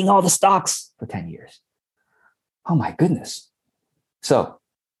studying all the stocks for 10 years. Oh my goodness. So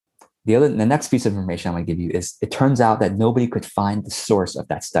the next piece of information I'm going to give you is it turns out that nobody could find the source of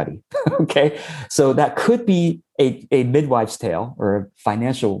that study. Okay. So that could be a midwife's tale or a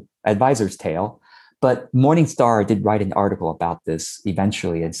financial advisor's tale. But Morningstar did write an article about this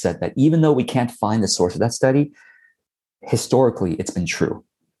eventually and said that even though we can't find the source of that study, historically, it's been true.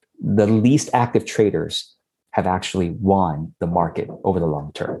 The least active traders have actually won the market over the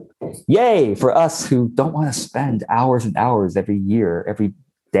long term. Yay for us who don't want to spend hours and hours every year, every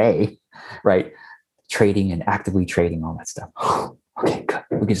day, right? Trading and actively trading, all that stuff. Okay, good.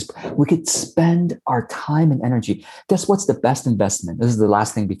 We could spend our time and energy. Guess what's the best investment? This is the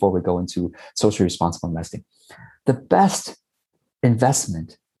last thing before we go into socially responsible investing. The best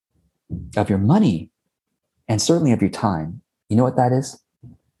investment of your money and certainly of your time, you know what that is?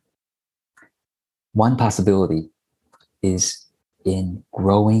 One possibility is in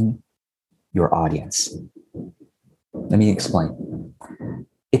growing your audience. Let me explain.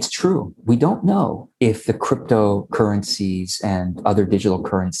 It's true. We don't know if the cryptocurrencies and other digital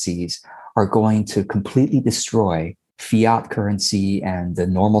currencies are going to completely destroy fiat currency and the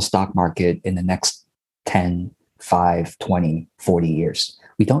normal stock market in the next 10, 5, 20, 40 years.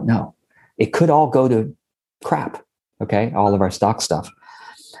 We don't know. It could all go to crap, okay? All of our stock stuff.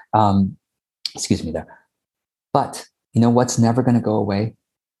 Excuse me there. But you know what's never going to go away?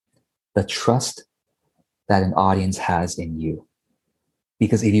 The trust that an audience has in you.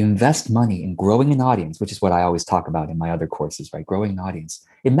 Because if you invest money in growing an audience, which is what I always talk about in my other courses, right? Growing an audience.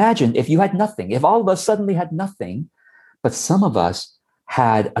 Imagine if you had nothing, if all of us suddenly had nothing, but some of us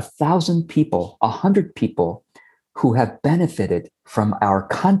had 1,000 people, 100 people who have benefited from our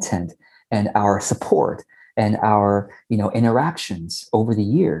content and our support and our, interactions over the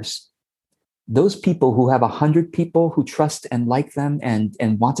years. Those people who have 100 people who trust and like them and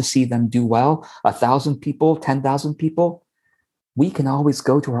want to see them do well, 1,000 people, 10,000 people, we can always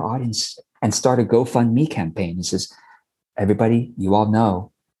go to our audience and start a GoFundMe campaign. It says, everybody, you all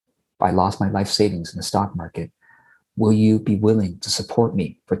know I lost my life savings in the stock market. Will you be willing to support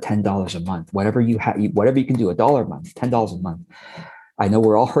me for $10 a month? Whatever you have, whatever you can do, $1 a month, $10 a month. I know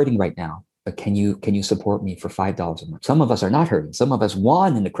we're all hurting right now, but can you support me for $5 a month? Some of us are not hurting. Some of us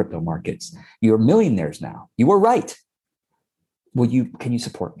won in the crypto markets. You're millionaires now. You were right. Can you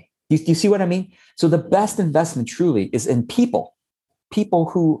support me? Do you see what I mean? So the best investment truly is in people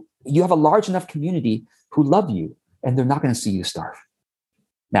who you have a large enough community who love you and they're not going to see you starve.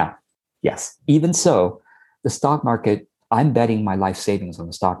 Now, yes, even so, the stock market, I'm betting my life savings on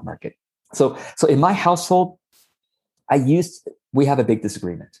the stock market. So in my household, we have a big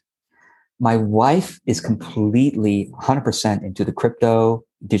disagreement. My wife is completely 100% into the crypto,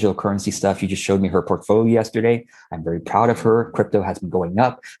 digital currency stuff. You just showed me her portfolio yesterday. I'm very proud of her. Crypto has been going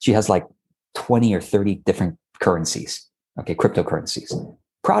up. She has like 20 or 30 different currencies. Okay, cryptocurrencies.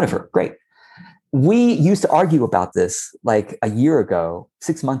 Proud of her. Great. We used to argue about this like a year ago,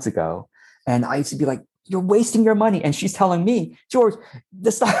 6 months ago. And I used to be like, you're wasting your money. And she's telling me, George,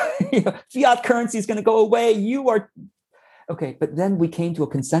 fiat currency is going to go away. You are. Okay. But then we came to a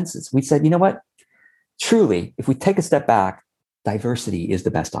consensus. We said, you know what? Truly, if we take a step back, diversity is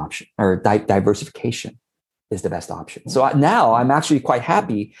the best option, or diversification is the best option. So now I'm actually quite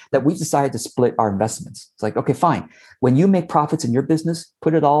happy that we've decided to split our investments. It's like, okay, fine. When you make profits in your business,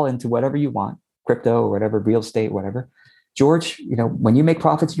 put it all into whatever you want, crypto or whatever, real estate, whatever. George, when you make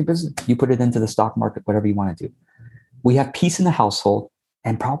profits in your business, you put it into the stock market, whatever you want to do. We have peace in the household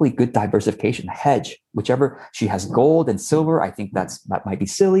and probably good diversification, hedge, whichever. She has gold and silver. I think that might be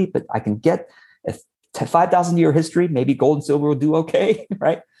silly, but I can get a 5,000 year history. Maybe gold and silver will do okay,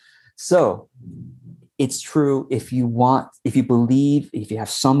 right? So it's true. If you believe, if you have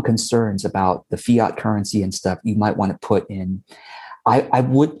some concerns about the fiat currency and stuff, you might want to put in,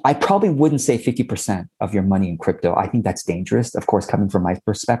 I probably wouldn't say 50% of your money in crypto. I think that's dangerous. Of course, coming from my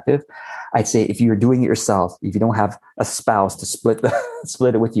perspective, I'd say if you're doing it yourself, if you don't have a spouse to split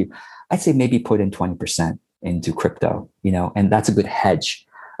it with you, I'd say maybe put in 20% into crypto, and that's a good hedge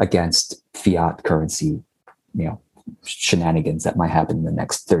against fiat currency, shenanigans that might happen in the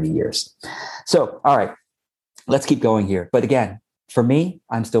next 30 years. So, all right, let's keep going here. But again, for me,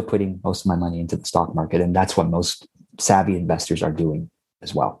 I'm still putting most of my money into the stock market, and that's what most savvy investors are doing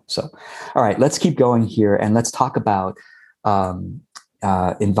as well. So, all right, let's keep going here, and let's talk about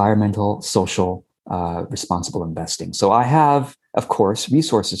environmental, social, responsible investing. So I have, of course,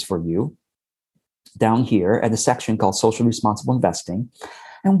 resources for you down here at a section called Social Responsible Investing.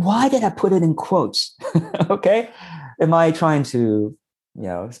 And why did I put it in quotes? Okay. Am I trying to,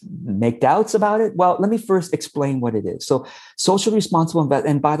 make doubts about it? Well, let me first explain what it is. So social responsible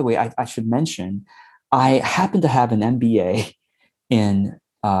investment, and by the way, I should mention, I happen to have an MBA in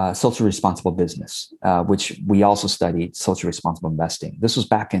social responsible business, which we also studied social responsible investing. This was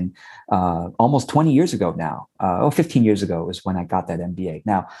back in almost 20 years ago now, 15 years ago is when I got that MBA.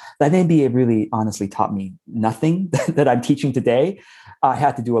 Now, that MBA really honestly taught me nothing that I'm teaching today. I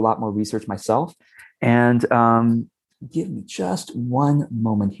had to do a lot more research myself. And give me just one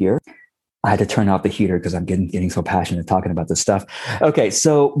moment here. I had to turn off the heater because I'm getting so passionate talking about this stuff. Okay,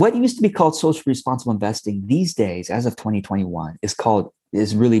 so what used to be called social responsible investing these days, as of 2021,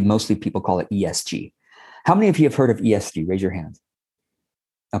 is really mostly people call it ESG. How many of you have heard of ESG? Raise your hand.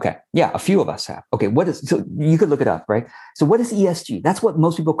 Okay, yeah, a few of us have. Okay, so you could look it up, right? So what is ESG? That's what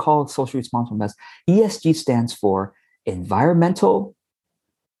most people call social responsible investing. ESG stands for environmental,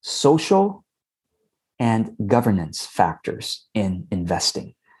 social, and governance factors in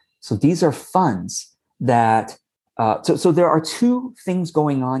investing. So these are funds that, so there are two things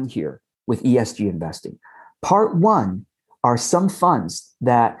going on here with ESG investing. Part one are some funds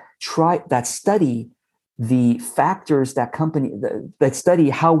that study the factors that study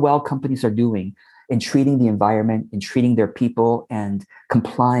how well companies are doing in treating the environment, in treating their people, and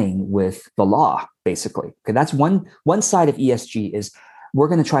complying with the law, basically. Okay, that's one side of ESG is we're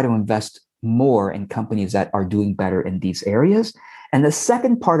going to try to invest more in companies that are doing better in these areas. And the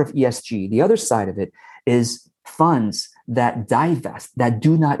second part of ESG, the other side of it, is funds that divest, that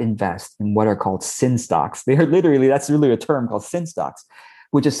do not invest in what are called sin stocks. They are literally, that's really a term called sin stocks,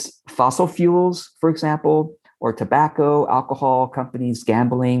 which is fossil fuels, for example, or tobacco, alcohol companies,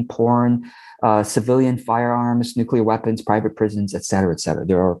 gambling, porn, civilian firearms, nuclear weapons, private prisons, et cetera, et cetera.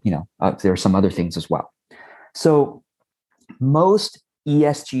 There are some other things as well. So most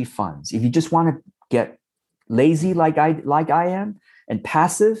ESG funds, if you just want to get lazy like I am and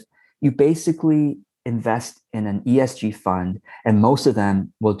passive, you basically invest in an ESG fund, and most of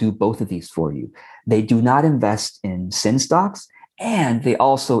them will do both of these for you. They do not invest in sin stocks, and they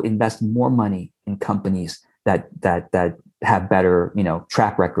also invest more money in companies that have better,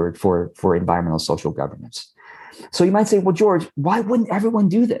 track record for environmental social governance. So you might say, well, George, why wouldn't everyone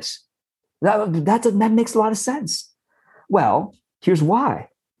do this? That makes a lot of sense. Well, here's why.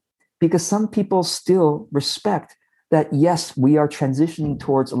 Because some people still respect that, yes, we are transitioning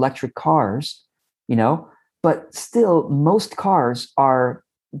towards electric cars, but still most cars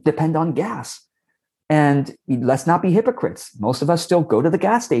depend on gas. And let's not be hypocrites. Most of us still go to the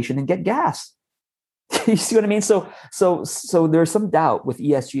gas station and get gas. You see what I mean? So there's some doubt with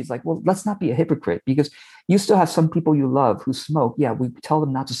ESG. It's like, well, let's not be a hypocrite, because you still have some people you love who smoke. Yeah, we tell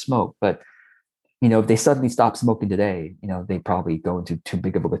them not to smoke, but if they suddenly stop smoking today, they probably go into too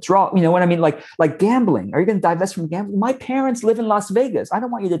big of a withdrawal. You know what I mean? Like gambling. Are you going to divest from gambling? My parents live in Las Vegas. I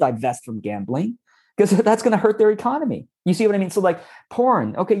don't want you to divest from gambling, because that's going to hurt their economy. You see what I mean? So like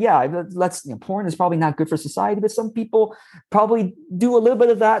porn. Okay, yeah, porn is probably not good for society, but some people probably do a little bit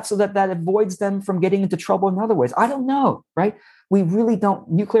of that so that avoids them from getting into trouble in other ways. I don't know, right? We really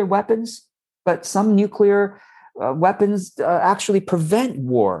don't. Nuclear weapons, but some nuclear weapons actually prevent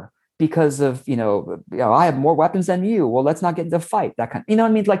war. Because of, I have more weapons than you. Well, let's not get into a fight. That kind of, what I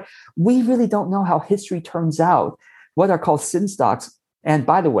mean? Like, we really don't know how history turns out, what are called sin stocks. And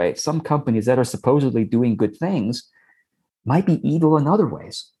by the way, some companies that are supposedly doing good things might be evil in other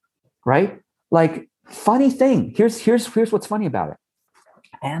ways, right? Like, funny thing. Here's what's funny about it.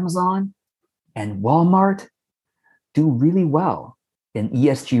 Amazon and Walmart do really well in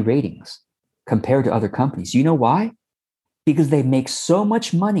ESG ratings compared to other companies. You know why? Because they make so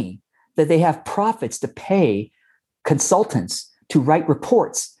much money that they have profits to pay consultants to write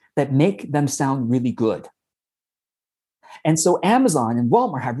reports that make them sound really good. And so Amazon and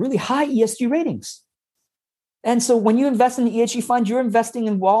Walmart have really high ESG ratings. And so when you invest in the ESG fund, you're investing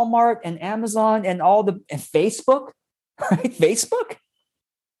in Walmart and Amazon and and Facebook, right? Facebook.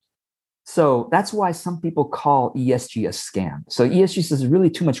 So that's why some people call ESG a scam. So ESG is really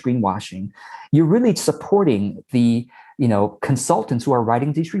too much greenwashing. You're really supporting the consultants who are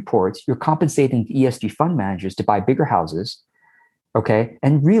writing these reports. You're compensating ESG fund managers to buy bigger houses. Okay.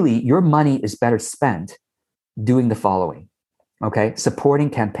 And really, your money is better spent doing the following. Okay.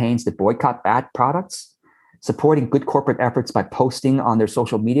 Supporting campaigns that boycott bad products, supporting good corporate efforts by posting on their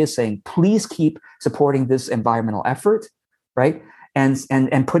social media saying, please keep supporting this environmental effort, right?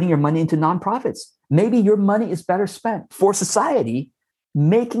 And putting your money into nonprofits. Maybe your money is better spent for society,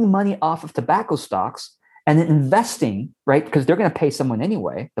 making money off of tobacco stocks and then investing, right? Because they're going to pay someone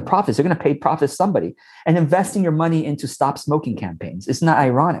anyway. The profits, they're going to pay profits somebody, and investing your money into stop smoking campaigns. Isn't that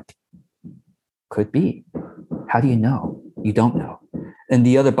ironic? Could be. How do you know? You don't know. And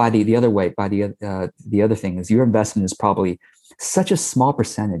the other thing is your investment is probably such a small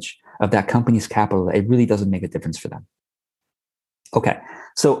percentage of that company's capital that it really doesn't make a difference for them. Okay,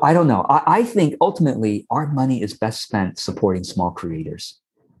 so I don't know. I think ultimately our money is best spent supporting small creators.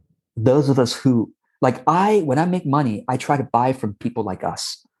 Those of us who, when I make money, I try to buy from people like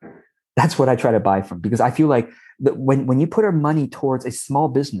us. That's what I try to buy from, because I feel like that when you put our money towards a small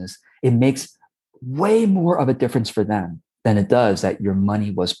business, it makes way more of a difference for them than it does that your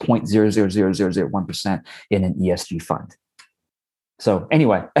money was 0.000001% in an ESG fund. So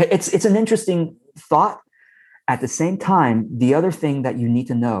anyway, it's an interesting thought. At the same time, the other thing that you need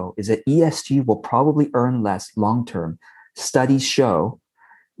to know is that ESG will probably earn less long-term. Studies show.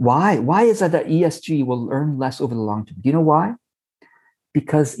 Why? Why is that ESG will earn less over the long term? Do you know why?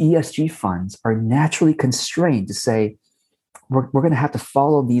 Because ESG funds are naturally constrained to say, we're going to have to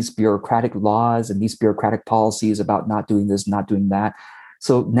follow these bureaucratic laws and these bureaucratic policies about not doing this, not doing that.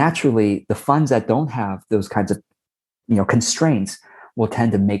 So naturally, the funds that don't have those kinds of constraints will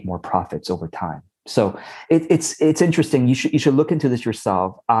tend to make more profits over time. So it's interesting. You should look into this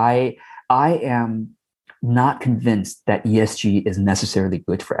yourself. I am not convinced that ESG is necessarily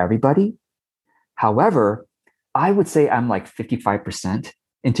good for everybody. However, I would say I'm like 55%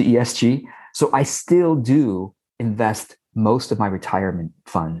 into ESG. So I still do invest most of my retirement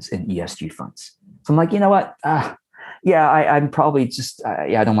funds in ESG funds. So I'm like, you know what? I'm probably just,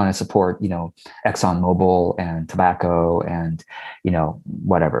 I don't want to support, ExxonMobil and tobacco and,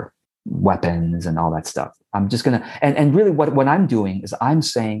 whatever, weapons and all that stuff. I'm just going to, and really what I'm doing is I'm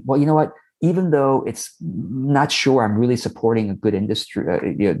saying, well, you know what? Even though it's not sure I'm really supporting a good industry,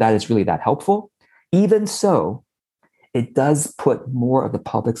 that is really that helpful. Even so, it does put more of the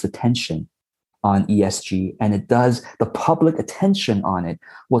public's attention on ESG, and the public attention on it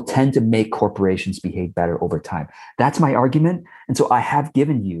will tend to make corporations behave better over time. That's my argument. And so I have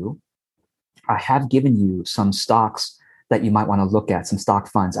given you some stocks that you might want to look at, some stock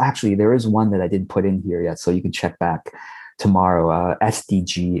funds. Actually, there is one that I didn't put in here yet, so you can check back tomorrow.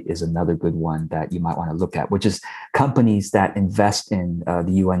 SDG is another good one that you might want to look at, which is companies that invest in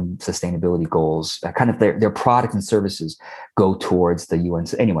the UN sustainability goals. Kind of their products and services go towards the UN.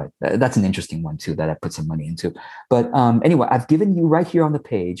 Anyway, that's an interesting one too that I put some money into. But anyway, I've given you right here on the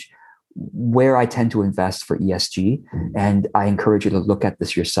page where I tend to invest for ESG, and I encourage you to look at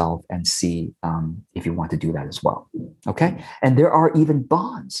this yourself and see if you want to do that as well. Okay, and there are even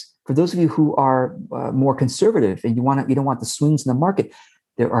bonds. For those of you who are more conservative and you don't want the swings in the market,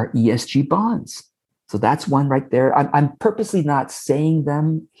 there are ESG bonds. So that's one right there. I'm purposely not saying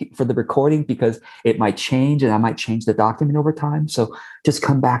them for the recording because it might change and I might change the document over time. So just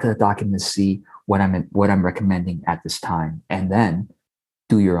come back to the document and see what I'm recommending at this time, and then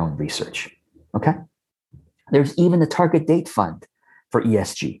do your own research. Okay. There's even the target date fund for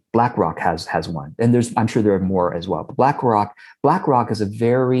ESG. BlackRock has one, and I'm sure there are more as well. But BlackRock is a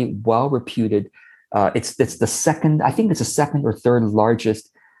very well reputed. It's the second, I think it's the second or third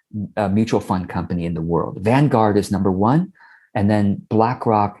largest mutual fund company in the world. Vanguard is number one, and then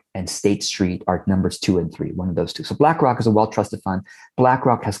BlackRock and State Street are numbers 2 and 3. One of those two. So BlackRock is a well trusted fund.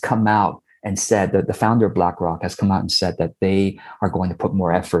 BlackRock has come out and said that the founder of BlackRock has come out and said that they are going to put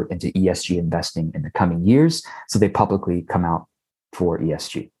more effort into ESG investing in the coming years. So they publicly come out for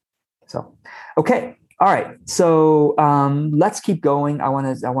ESG. So, okay. All right. So let's keep going. I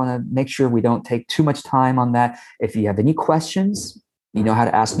want to make sure we don't take too much time on that. If you have any questions, you know how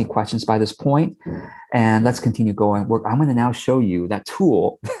to ask me questions by this point. And let's continue going. I'm going to now show you that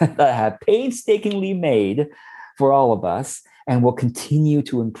tool that I have painstakingly made for all of us, and will continue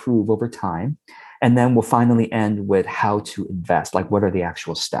to improve over time. And then we'll finally end with how to invest, like what are the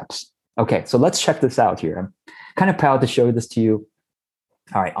actual steps. Okay, so let's check this out here. I'm kind of proud to show this to you.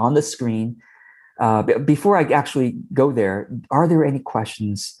 All right, on the screen. Before I actually go there, are there any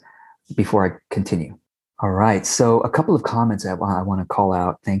questions before I continue? All right, so a couple of comments I want to call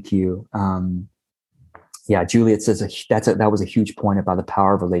out. Thank you. Juliet says that was a huge point about the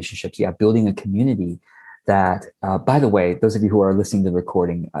power of relationships. Yeah, building a community that, by the way, those of you who are listening to the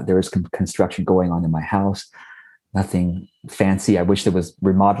recording, there is construction going on in my house. Nothing fancy. I wish there was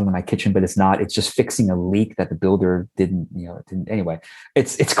remodeling in my kitchen, but it's not. It's just fixing a leak that the builder didn't. Anyway,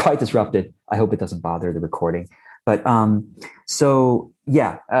 it's quite disrupted. I hope it doesn't bother the recording. But like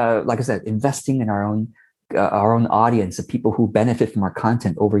I said, investing in our own audience of people who benefit from our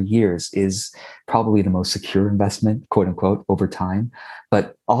content over years is probably the most secure investment, quote unquote, over time.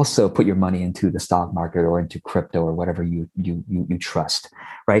 But also put your money into the stock market or into crypto or whatever you trust,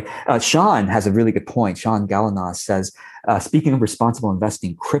 right? Sean has a really good point. Sean Galanos says, speaking of responsible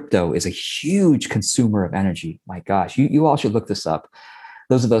investing, crypto is a huge consumer of energy. My gosh, you all should look this up.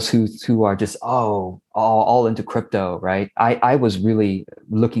 Those of us who are just all into crypto, right? I was really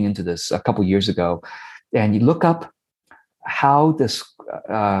looking into this a couple years ago. And you look up how does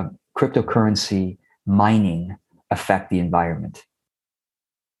cryptocurrency mining affect the environment.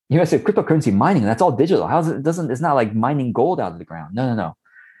 You know, I said cryptocurrency mining, that's all digital. It's not like mining gold out of the ground. No.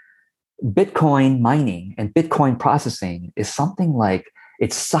 Bitcoin mining and Bitcoin processing is something like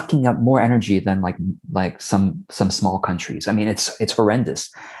it's sucking up more energy than like some small countries. I mean, it's horrendous.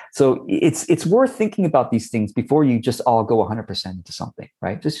 So it's worth thinking about these things before you just all go 100% into something,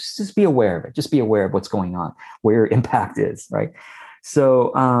 right? Just be aware of it. Just be aware of what's going on, where your impact is, right?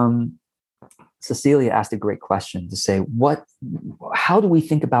 So Cecilia asked a great question to say, how do we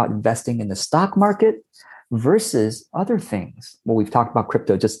think about investing in the stock market versus other things? Well, we've talked about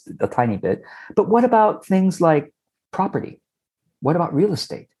crypto just a tiny bit, but what about things like property? What about real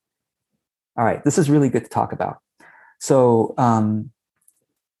estate? All right, this is really good to talk about. So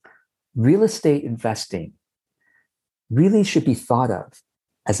real estate investing really should be thought of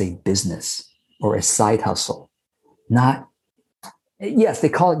as a business or a side hustle. Yes, they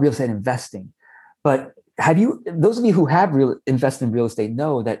call it real estate investing, but have you, those of you who have invested in real estate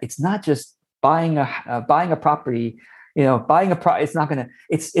know that it's not just buying a property, it's not going to,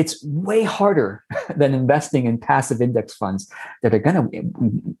 it's way harder than investing in passive index funds that are going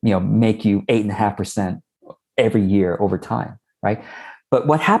to, make you 8.5% every year over time, right? But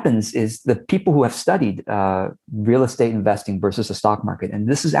what happens is the people who have studied real estate investing versus the stock market, and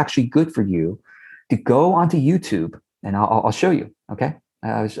this is actually good for you to go onto YouTube, and I'll show you, okay?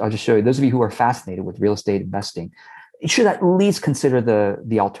 I'll just show you. Those of you who are fascinated with real estate investing, you should at least consider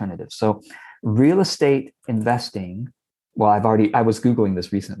the alternatives. So real estate investing, well, I was Googling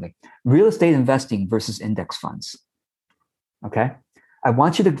this recently. Real estate investing versus index funds, okay? I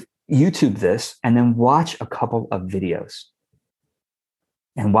want you to YouTube this and then watch a couple of videos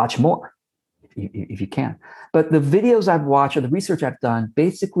and watch more if you can. But the videos I've watched or the research I've done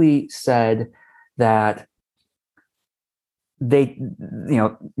basically said that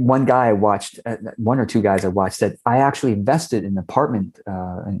one guy I watched, one or two guys I watched said, I actually invested in an apartment,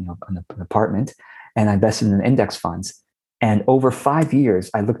 and I invested in index funds. And over 5 years,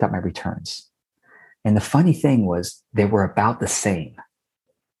 I looked at my returns. And the funny thing was they were about the same.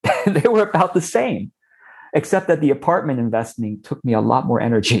 They were about the same, except that the apartment investing took me a lot more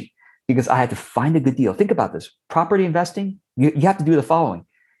energy because I had to find a good deal. Think about this. Property investing, you have to do the following.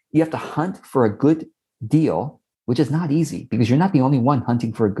 You have to hunt for a good deal, which is not easy because you're not the only one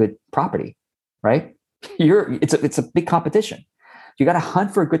hunting for a good property, right? It's a big competition. You got to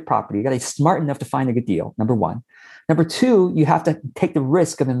hunt for a good property. You got to be smart enough to find a good deal, number one. Number two, you have to take the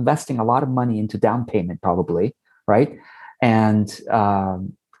risk of investing a lot of money into down payment, probably, right? And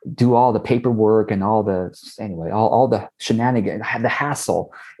do all the paperwork and all the shenanigans, the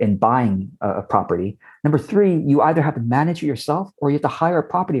hassle in buying a property. Number three, you either have to manage it yourself or you have to hire a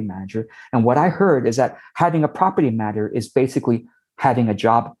property manager. And what I heard is that having a property manager is basically having a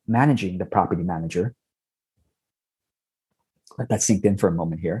job managing the property manager. Let that sink in for a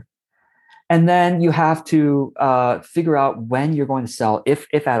moment here. And then you have to figure out when you're going to sell, if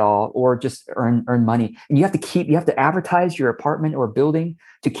at all, or just earn money. And you have to advertise your apartment or building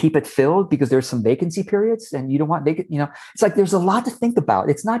to keep it filled because there's some vacancy periods, and you don't want vacant. It's like there's a lot to think about.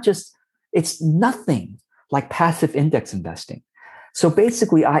 It's nothing like passive index investing. So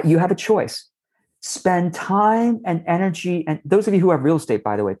basically, you have a choice. Spend time and energy, and those of you who have real estate,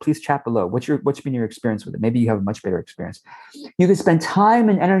 by the way, please chat below. What's been your experience with it? Maybe you have a much better experience. You can spend time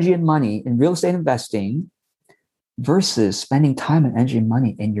and energy and money in real estate investing versus spending time and energy and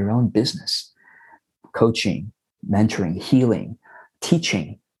money in your own business, coaching, mentoring, healing,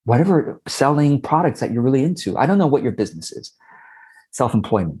 teaching, whatever, selling products that you're really into. I don't know what your business is.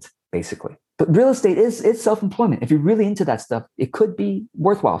 Self-employment, basically. But real estate is self-employment. If you're really into that stuff, it could be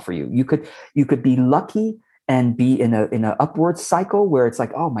worthwhile for you. You could be lucky and be in an upward cycle where it's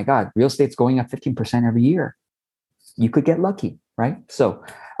like, oh my God, real estate's going up 15% every year. You could get lucky, right? So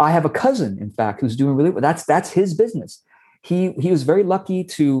I have a cousin, in fact, who's doing really well. That's his business. He was very lucky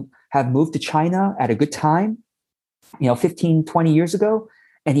to have moved to China at a good time, 15, 20 years ago.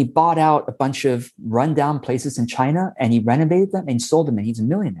 And he bought out a bunch of rundown places in China and he renovated them and sold them, and he's a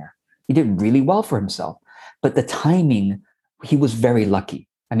millionaire. He did really well for himself. But the timing, he was very lucky.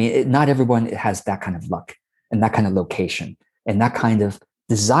 I mean, not everyone has that kind of luck and that kind of location and that kind of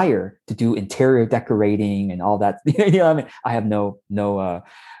desire to do interior decorating and all that. I have no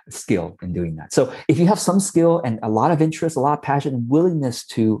skill in doing that. So if you have some skill and a lot of interest, a lot of passion and willingness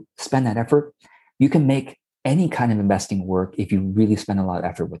to spend that effort, you can make any kind of investing work if you really spend a lot of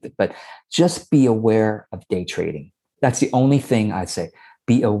effort with it. But just be aware of day trading. That's the only thing I'd say.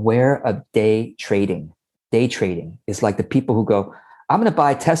 Be aware of day trading. Day trading is like the people who go, I'm going to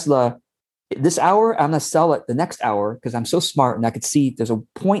buy Tesla this hour, I'm going to sell it the next hour because I'm so smart and I could see there's a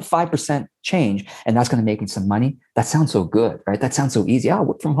 0.5% change and that's going to make me some money. That sounds so good, right? That sounds so easy. I'll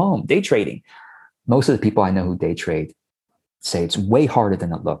work from home, day trading. Most of the people I know who day trade say it's way harder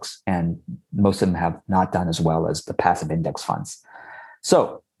than it looks. And most of them have not done as well as the passive index funds.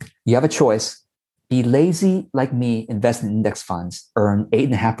 So you have a choice. Be lazy like me, invest in index funds, earn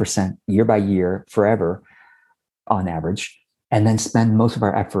 8.5% year by year forever on average, and then spend most of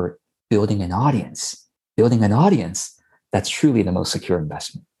our effort building an audience that's truly the most secure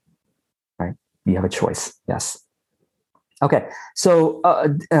investment, right? You have a choice. Yes. Okay. So,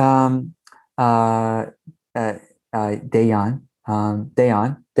 Dayan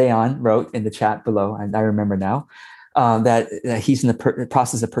wrote in the chat below, and I remember now, that he's in the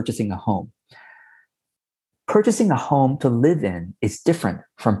process of purchasing a home. Purchasing a home to live in is different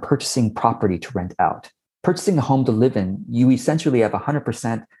from purchasing property to rent out. Purchasing a home to live in, you essentially have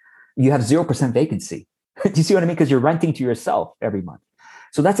 100%, you have 0% vacancy. Do you see what I mean? Because you're renting to yourself every month.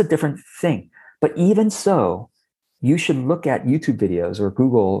 So that's a different thing. But even so, you should look at YouTube videos or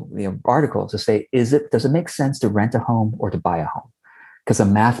Google articles to say, does it make sense to rent a home or to buy a home? Because the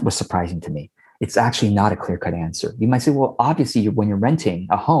math was surprising to me. It's actually not a clear-cut answer. You might say, well, obviously, when you're renting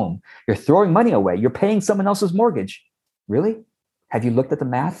a home, you're throwing money away. You're paying someone else's mortgage. Really? Have you looked at the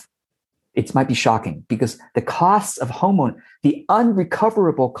math? It might be shocking because the costs of the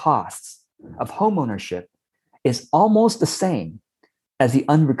unrecoverable costs of homeownership is almost the same as the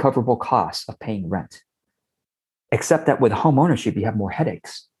unrecoverable costs of paying rent. Except that with home ownership, you have more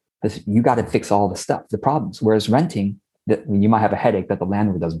headaches because you got to fix all the stuff, the problems. Whereas renting, you might have a headache that the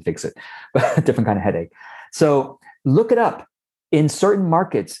landlord doesn't fix it, but a different kind of headache. So look it up. In certain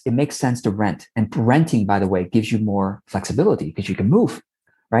markets, it makes sense to rent. And renting, by the way, gives you more flexibility because you can move,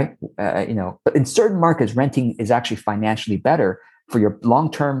 right? But in certain markets, renting is actually financially better for your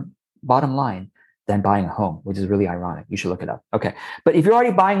long-term bottom line than buying a home, which is really ironic. You should look it up. Okay. But if you're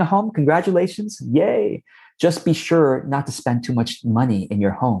already buying a home, congratulations. Yay. Just be sure not to spend too much money in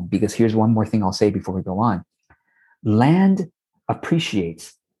your home, because here's one more thing I'll say before we go on. Land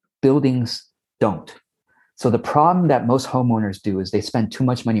appreciates, buildings don't. So the problem that most homeowners do is they spend too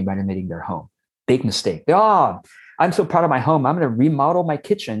much money renovating their home. Big mistake. I'm so proud of my home. I'm going to remodel my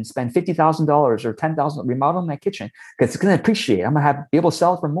kitchen, spend $50,000 or $10,000 remodel my kitchen because it's going to appreciate. I'm going to be able to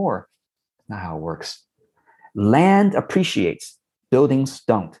sell it for more. Not how it works. Land appreciates, buildings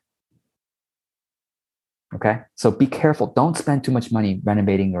don't. Okay, so be careful. Don't spend too much money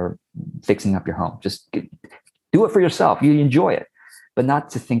renovating or fixing up your home. Just do it for yourself. You enjoy it, but not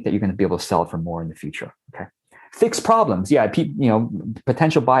to think that you're going to be able to sell it for more in the future. Okay, fix problems. Yeah,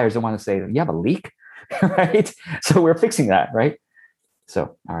 potential buyers don't want to say, "You have a leak," right? So we're fixing that, right?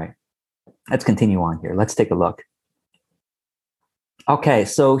 So, all right, let's continue on here. Let's take a look. Okay,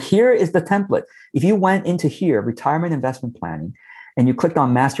 so here is the template. If you went into here, retirement investment planning, and you clicked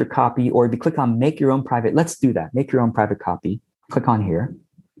on master copy, or if you click on make your own private, let's do that. Make your own private copy. Click on here.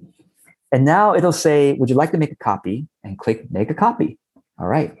 And now it'll say, would you like to make a copy? And click make a copy. All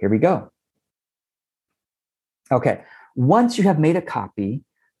right, here we go. Okay, once you have made a copy,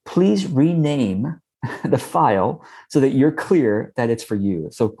 please rename the file so that you're clear that it's for you.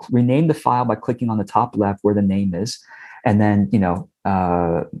 So rename the file by clicking on the top left where the name is. And then,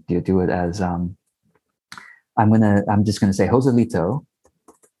 you do it as, I'm just gonna say Joselito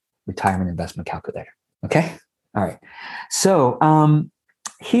retirement investment calculator. Okay. All right. So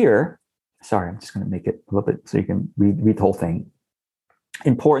here, sorry, I'm just gonna make it a little bit so you can read the whole thing.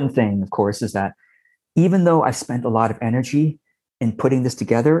 Important thing, of course, is that even though I spent a lot of energy in putting this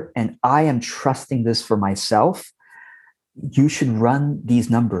together and I am trusting this for myself, you should run these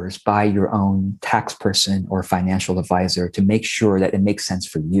numbers by your own tax person or financial advisor to make sure that it makes sense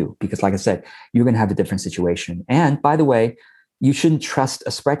for you. Because like I said, you're going to have a different situation. And by the way, you shouldn't trust a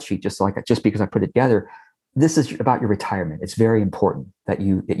spreadsheet just because I put it together. This is about your retirement. It's very important that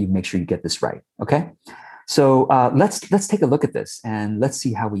you make sure you get this right. Okay. So let's take a look at this and let's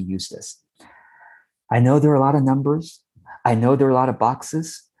see how we use this. I know there are a lot of numbers. I know there are a lot of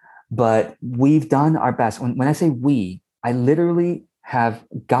boxes, but we've done our best. When I say we, I literally have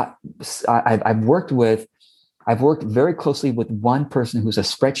I've worked very closely with one person who's a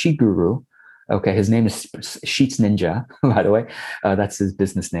spreadsheet guru. Okay. His name is Sheets Ninja, by the way. That's his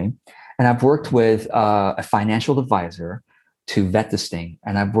business name. And I've worked with a financial advisor to vet this thing.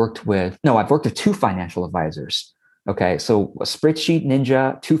 And I've worked with two financial advisors. Okay. So a spreadsheet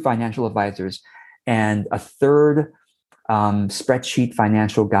ninja, two financial advisors, and a third spreadsheet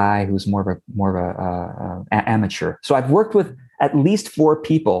financial guy who's more of a amateur. So I've worked with at least 4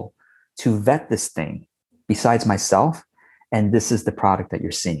 people to vet this thing besides myself. And this is the product that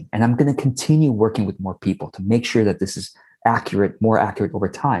you're seeing. And I'm going to continue working with more people to make sure that this is more accurate over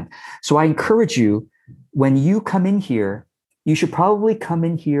time. So I encourage you, when you come in here, you should probably come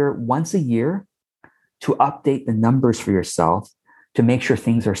in here once a year to update the numbers for yourself to make sure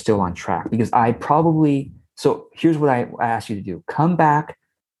things are still on track. Because so here's what I ask you to do. Come back,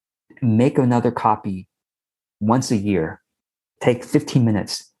 make another copy once a year. Take 15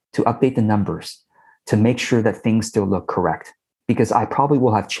 minutes to update the numbers to make sure that things still look correct. Because I probably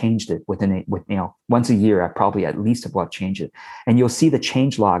will have changed it once a year. I probably at least will have changed it. And you'll see the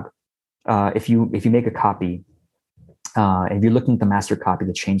change log. If you make a copy, if you're looking at the master copy,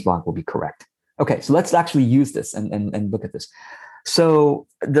 the change log will be correct. Okay, so let's actually use this and look at this. So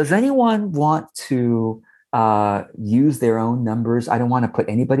does anyone want to use their own numbers? I don't want to put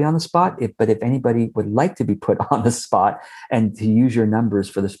anybody on the spot, but if anybody would like to be put on the spot and to use your numbers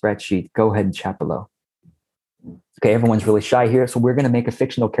for the spreadsheet, go ahead and chat below. Okay, everyone's really shy here. So we're going to make a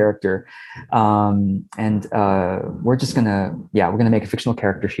fictional character. We're going to make a fictional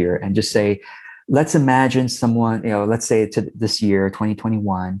character here and just say, let's imagine someone, let's say to this year,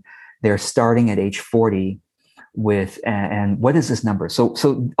 2021, they're starting at age 40 with, and what is this number?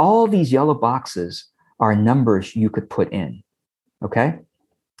 So all these yellow boxes are numbers you could put in, okay?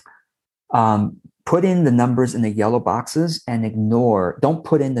 Put in the numbers in the yellow boxes and don't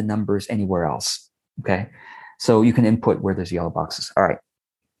put in the numbers anywhere else, okay? So you can input where there's yellow boxes. All right,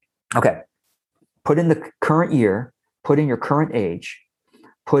 okay. Put in the current year, put in your current age,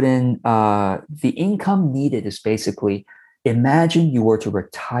 put in the income needed is basically, imagine you were to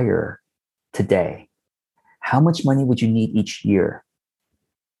retire today. How much money would you need each year?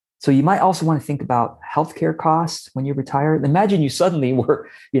 So you might also want to think about healthcare costs when you retire. Imagine you suddenly were,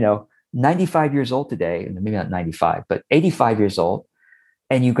 95 years old today, maybe not 95, but 85 years old,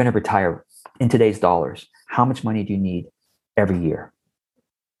 and you're going to retire in today's dollars. How much money do you need every year?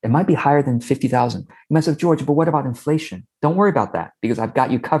 It might be higher than 50,000. You might say, George, but what about inflation? Don't worry about that because I've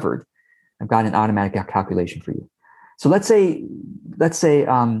got you covered. I've got an automatic calculation for you. So let's say,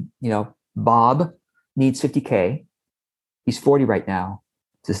 Bob needs 50K. He's 40 right now.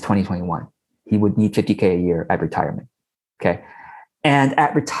 This is 2021. He would need 50K a year at retirement. Okay. And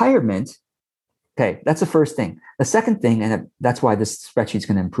at retirement, okay, that's the first thing. The second thing, and that's why this spreadsheet is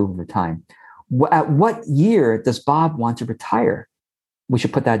going to improve over time. At what year does Bob want to retire? We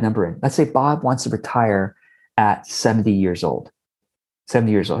should put that number in. Let's say Bob wants to retire at 70 years old.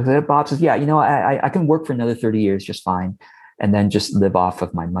 70 years old. Bob says, yeah, I can work for another 30 years just fine and then just live off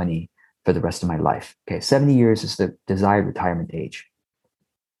of my money for the rest of my life. Okay, 70 years is the desired retirement age.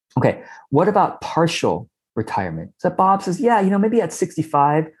 Okay, what about partial retirement? So Bob says, yeah, maybe at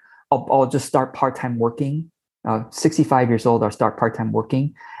 65, I'll just start part-time working. 65 years old, I'll start part-time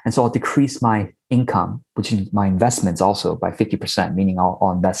working. And so I'll decrease my income, which is my investments also by 50%, meaning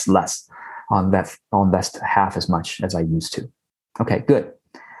I'll invest less. I'll invest half as much as I used to. Okay, good.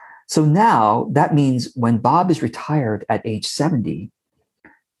 So now that means when Bob is retired at age 70,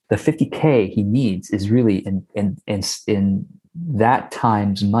 the 50K he needs is really in that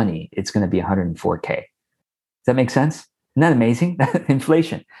time's money, it's going to be 104K. Does that make sense? Isn't that amazing?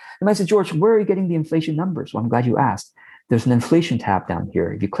 Inflation. You might say, George, where are you getting the inflation numbers? Well, I'm glad you asked. There's an inflation tab down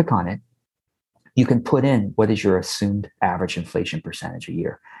here. If you click on it, you can put in what is your assumed average inflation percentage a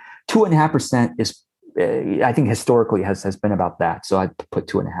year. 2.5% is, I think historically has been about that. So I put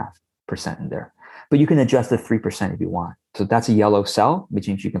 2.5% in there. But you can adjust the 3% if you want. So that's a yellow cell, which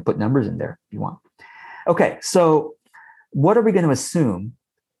means you can put numbers in there if you want. Okay, so what are we going to assume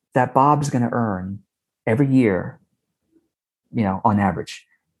that Bob's going to earn every year, on average?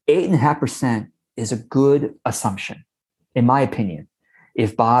 8.5% is a good assumption, in my opinion,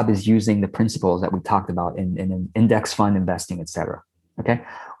 if Bob is using the principles that we talked about in an index fund investing, et cetera. Okay.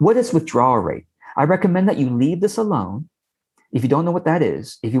 What is withdrawal rate? I recommend that you leave this alone. If you don't know what that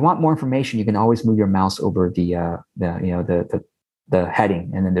is, if you want more information, you can always move your mouse over the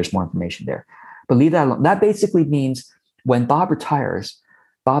heading, and then there's more information there. But leave that alone. That basically means when Bob retires,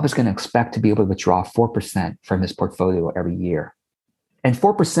 Bob is going to expect to be able to withdraw 4% from his portfolio every year. And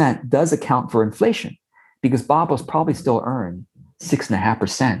 4% does account for inflation because Bob will probably still earn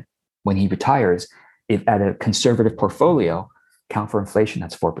 6.5% when he retires. If at a conservative portfolio, count for inflation,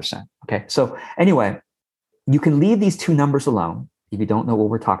 that's 4%. Okay. So anyway, you can leave these two numbers alone if you don't know what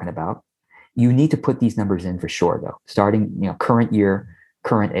we're talking about. You need to put these numbers in for sure, though, starting, current year,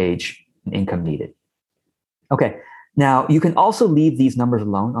 current age, and income needed. Okay. Now, you can also leave these numbers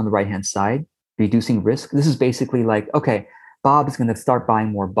alone on the right-hand side, reducing risk. This is basically like, okay, Bob is going to start buying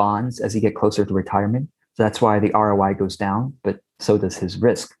more bonds as he gets closer to retirement. So that's why the ROI goes down, but so does his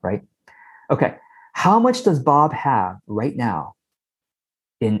risk, right? Okay. How much does Bob have right now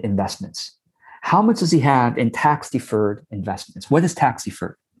in investments? How much does he have in tax-deferred investments? What is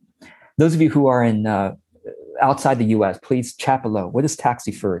tax-deferred? Those of you who are in outside the US, please chat below. What does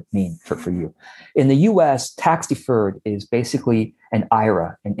tax-deferred mean for you? In the US, tax-deferred is basically an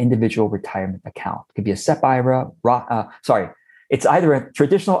IRA, an individual retirement account. It could be a SEP IRA. It's either a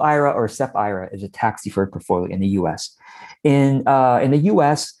traditional IRA or a SEP IRA is a tax-deferred portfolio in the US. In the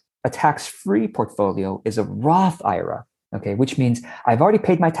US, a tax-free portfolio is a Roth IRA, okay, which means I've already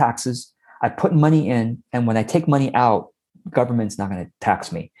paid my taxes, I put money in, and when I take money out, government's not going to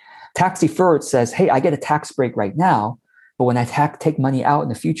tax me. Tax-deferred says, hey, I get a tax break right now, but when I take money out in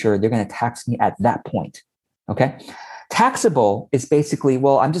the future, they're going to tax me at that point, okay? Taxable is basically,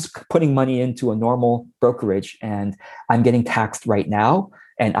 well, I'm just putting money into a normal brokerage and I'm getting taxed right now,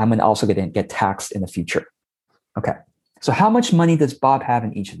 and I'm also going to get taxed in the future, okay? So how much money does Bob have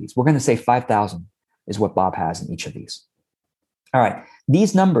in each of these? We're going to say 5,000 is what Bob has in each of these. All right,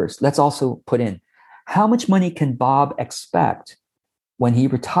 these numbers, let's also put in. How much money can Bob expect when he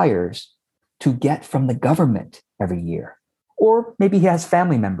retires to get from the government every year. Or maybe he has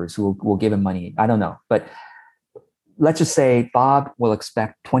family members who will give him money. I don't know. But let's just say Bob will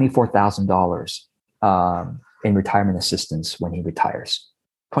expect $24,000 in retirement assistance when he retires.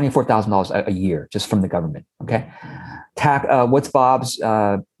 $24,000 a year just from the government. Okay. What's Bob's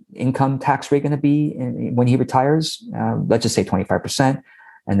income tax rate going to be when he retires? Let's just say 25%.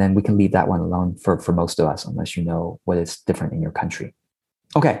 And then we can leave that one alone for most of us, unless you know what is different in your country.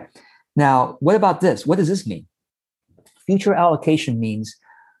 Okay. Now, what about this? What does this mean? Future allocation means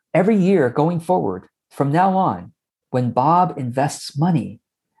every year going forward, from now on, when Bob invests money,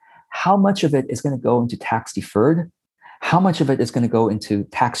 how much of it is going to go into tax deferred? How much of it is going to go into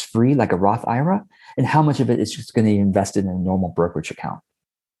tax free, like a Roth IRA? And how much of it is just going to be invested in a normal brokerage account?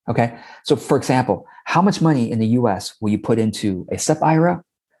 Okay. So for example, how much money in the US will you put into a SEP IRA?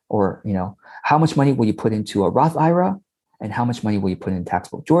 Or, how much money will you put into a Roth IRA? And how much money will you put in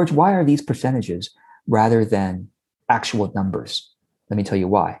taxable? George, why are these percentages rather than actual numbers? Let me tell you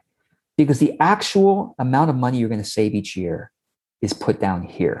why. Because the actual amount of money you're going to save each year is put down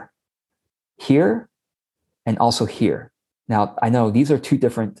here, and also here. Now, I know these are two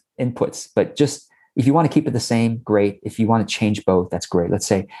different inputs, but just if you want to keep it the same, great. If you want to change both, that's great. Let's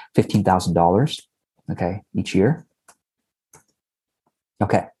say $15,000, okay, each year.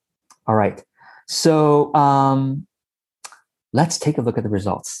 Okay, all right. So let's take a look at the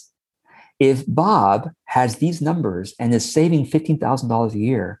results. If Bob has these numbers and is saving $15,000 a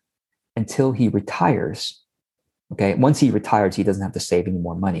year until he retires, okay, once he retires, he doesn't have to save any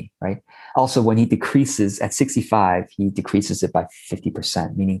more money, right? Also, when he decreases at 65, he decreases it by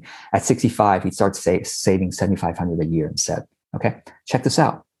 50%, meaning at 65, he starts saving $7,500 a year instead, okay? Check this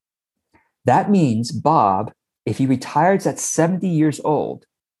out. That means Bob, if he retires at 70 years old,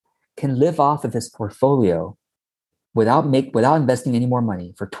 can live off of his portfolio without investing any more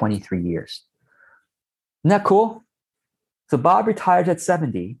money for 23 years. Isn't that cool? So Bob retires at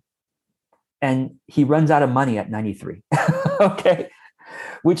 70 and he runs out of money at 93. Okay.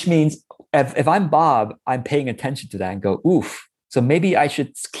 Which means if I'm Bob, I'm paying attention to that and go, oof. So maybe I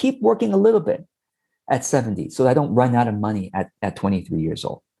should keep working a little bit at 70 so I don't run out of money at 23 years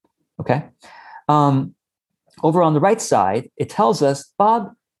old. Okay. Over on the right side, it tells us,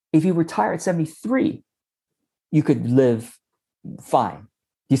 Bob, if you retire at 73, you could live fine.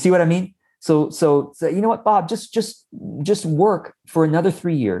 Do you see what I mean? So you know what, Bob, just work for another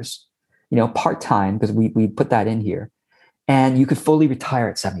 3 years, part-time, because we put that in here. And you could fully retire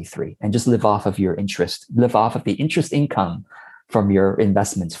at 73 and just live off of your interest, live off of the interest income from your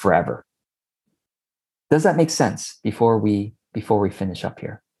investments forever. Does that make sense before we finish up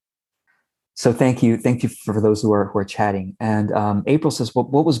here? So thank you for those who are chatting. And April says, well,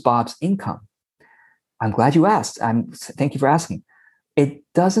 what was Bob's income? I'm glad you asked. Thank you for asking. It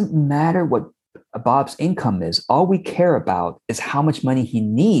doesn't matter what Bob's income is. All we care about is how much money he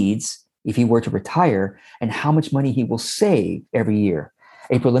needs if he were to retire and how much money he will save every year.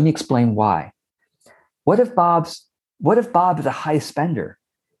 April, let me explain why. What if Bob is a high spender?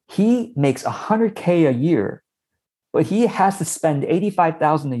 He makes $100K a year, but he has to spend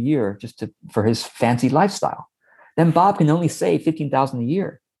 $85,000 a year for his fancy lifestyle. Then Bob can only save $15,000 a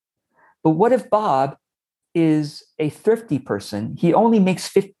year. But what if Bob is a thrifty person? He only makes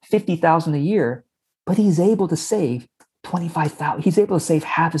 $50,000 a year, but he's able to save $25,000. He's able to save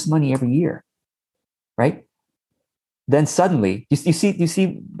half his money every year, right? Then suddenly, you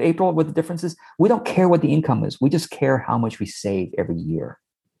see, April, what the difference is? We don't care what the income is. We just care how much we save every year,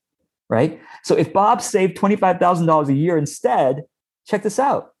 right? So if Bob saved $25,000 a year instead, check this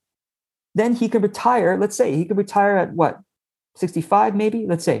out. Then he can retire. Let's say he could retire at what? 65 maybe?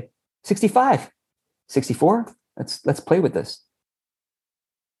 Let's say 65. 64? Let's play with this.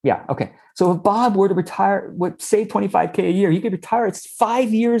 Yeah, okay. So if Bob were to retire, would save $25K a year, he could retire. It's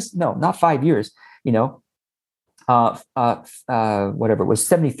 5 years. No, not 5 years. Whatever, it was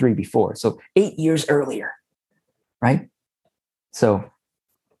 73 before. So 8 years earlier, right? So,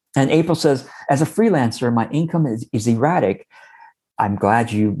 and April says, as a freelancer, my income is erratic. I'm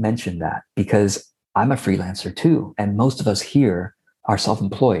glad you mentioned that because I'm a freelancer too. And most of us here are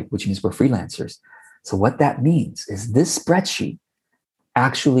self-employed, which means we're freelancers. So what that means is this spreadsheet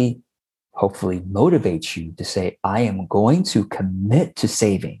actually hopefully motivates you to say, I am going to commit to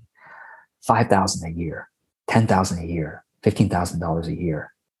saving $5,000 a year, $10,000 a year, $15,000 a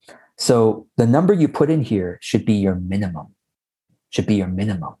year. So the number you put in here should be your minimum,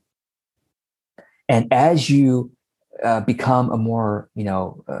 And as you become a more,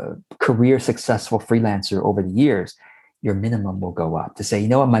 career successful freelancer over the years, your minimum will go up to say,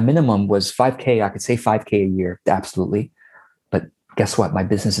 my minimum was 5K. I could save 5K a year. Absolutely. But guess what? My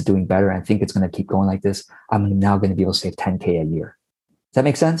business is doing better. I think it's going to keep going like this. I'm now going to be able to save 10K a year. Does that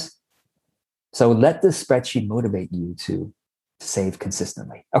make sense? So let this spreadsheet motivate you to save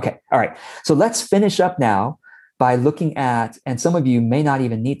consistently. Okay. All right. So let's finish up now by looking at, and some of you may not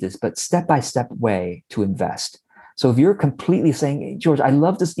even need this, but step-by-step way to invest. So if you're completely saying, hey, George, I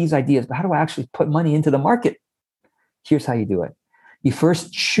love these ideas, but how do I actually put money into the market? Here's how you do it. You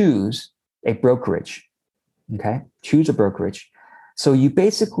first choose a brokerage. Okay. Choose a brokerage. So you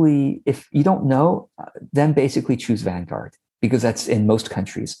basically, if you don't know, then basically choose Vanguard because that's in most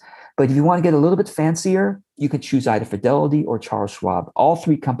countries. But if you want to get a little bit fancier, you can choose either Fidelity or Charles Schwab. All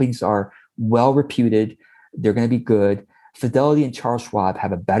three companies are well reputed. They're going to be good. Fidelity and Charles Schwab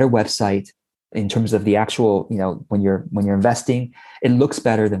have a better website in terms of the actual, when you're investing, it looks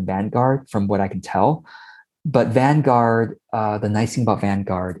better than Vanguard from what I can tell. But Vanguard, the nice thing about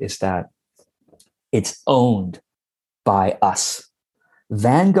Vanguard is that it's owned by us.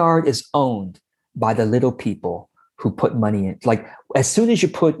 Vanguard is owned by the little people who put money in. Like as soon as you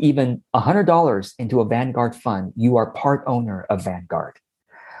put even $100 into a Vanguard fund, you are part owner of Vanguard.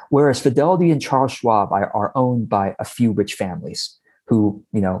 Whereas Fidelity and Charles Schwab are owned by a few rich families who,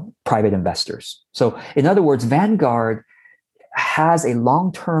 private investors. So in other words, Vanguard has a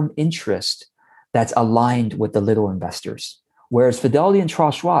long-term interest that's aligned with the little investors. Whereas Fidelity and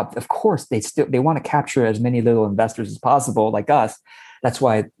Charles Schwab, of course, they want to capture as many little investors as possible, like us. That's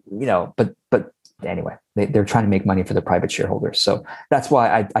why, but anyway, they're trying to make money for the private shareholders. So that's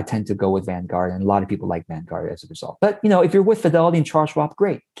why I tend to go with Vanguard, and a lot of people like Vanguard as a result. But if you're with Fidelity and Charles Schwab,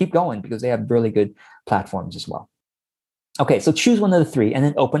 great, keep going because they have really good platforms as well. Okay, so choose one of the three and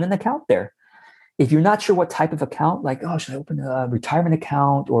then open an account there. If you're not sure what type of account, like, oh, should I open a retirement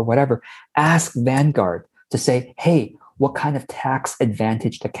account or whatever, ask Vanguard to say, hey, what kind of tax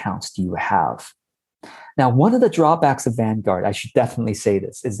advantaged accounts do you have? Now, one of the drawbacks of Vanguard, I should definitely say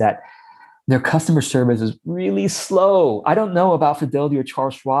this, is that their customer service is really slow. I don't know about Fidelity or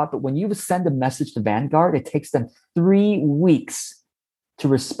Charles Schwab, but when you send a message to Vanguard, it takes them 3 weeks to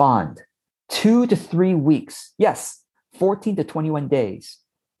respond. 2 to 3 weeks. Yes, 14 to 21 days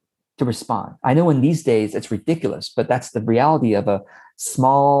to respond. I know in these days it's ridiculous, but that's the reality of a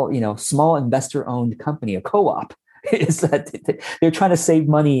small investor-owned company, a co-op. Is that they're trying to save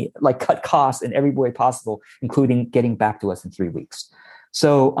money, like cut costs in every way possible, including getting back to us in 3 weeks.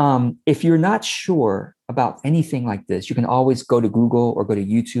 So if you're not sure about anything like this, you can always go to Google or go to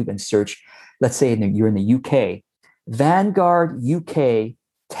YouTube and search, let's say you're in the UK, Vanguard UK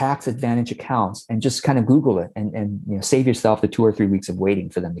tax advantage accounts, and just kind of Google it and save yourself the 2 or 3 weeks of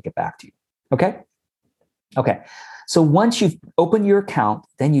waiting for them to get back to you. Okay. So once you've opened your account,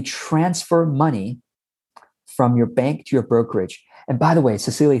 then you transfer money from your bank to your brokerage. And by the way,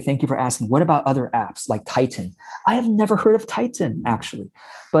 Cecilia, thank you for asking, what about other apps like Titan? I have never heard of Titan, actually.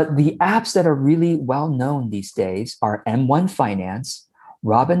 But the apps that are really well known these days are M1 Finance,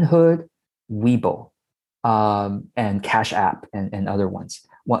 Robinhood, Webull, and Cash App, and other ones.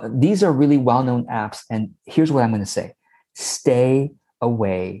 Well, these are really well-known apps. And here's what I'm going to say. Stay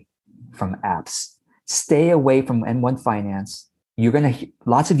away from apps. Stay away from M1 Finance.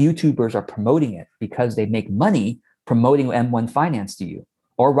 Lots of YouTubers are promoting it because they make money promoting M1 Finance to you,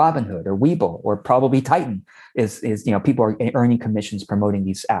 or Robinhood, or Webull, or probably Titan is people are earning commissions promoting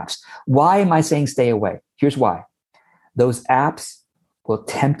these apps. Why am I saying stay away? Here's why. Those apps will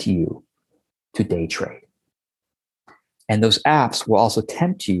tempt you to day trade. And those apps will also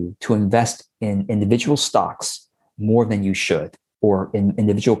tempt you to invest in individual stocks more than you should, or in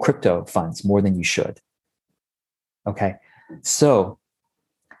individual crypto funds more than you should. Okay. So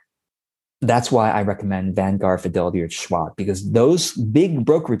that's why I recommend Vanguard, Fidelity, or Schwab, because those big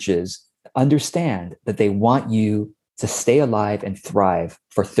brokerages understand that they want you to stay alive and thrive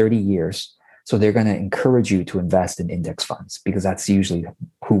for 30 years. So they're going to encourage you to invest in index funds because that's usually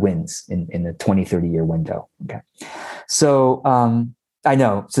who wins in the 20, 30-year window. Okay. So I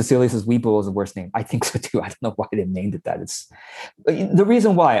know Cecilia says Webull is the worst name. I think so too. I don't know why they named it that. It's the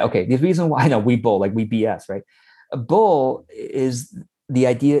reason why. Okay. The reason why I know Webull, like WeBS, right? A bull is the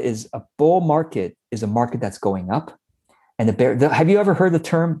idea is a bull market is a market that's going up, and a bear. Have you ever heard the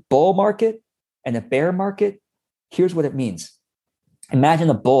term bull market and a bear market? Here's what it means. Imagine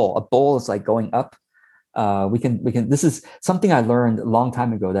a bull. A bull is like going up. We can. This is something I learned a long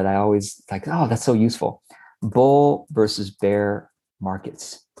time ago that I always like. Oh, that's so useful. Bull versus bear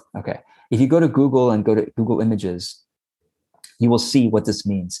markets. Okay. If you go to Google and go to Google Images, you will see what this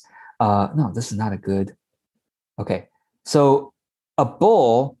means. No, this is not a good. Okay, so a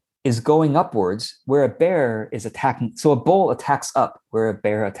bull is going upwards where a bear is attacking. So a bull attacks up where a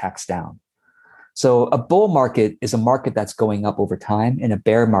bear attacks down. So a bull market is a market that's going up over time, and a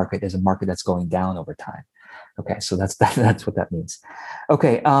bear market is a market that's going down over time. Okay, so that's what that means.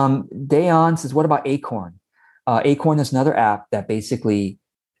 Okay, Dayon says, what about Acorn? Acorn is another app that basically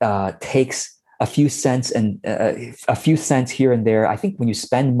takes a few cents and a few cents here and there. I think when you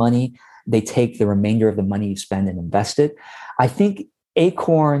spend money, they take the remainder of the money you spend and invest it. I think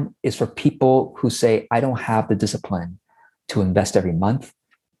Acorn is for people who say, I don't have the discipline to invest every month.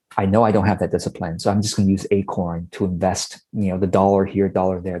 I know I don't have that discipline, so I'm just going to use Acorn to invest, the dollar here,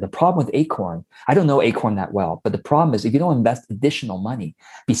 dollar there. The problem with Acorn, I don't know Acorn that well, but the problem is if you don't invest additional money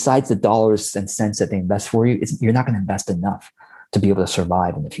besides the dollars and cents that they invest for you, you're not going to invest enough to be able to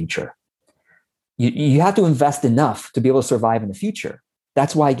survive in the future. You have to invest enough to be able to survive in the future.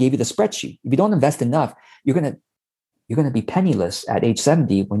 That's why I gave you the spreadsheet. If you don't invest enough, you're going to be penniless at age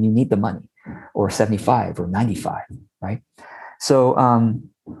 70 when you need the money, or 75 or 95, right? So,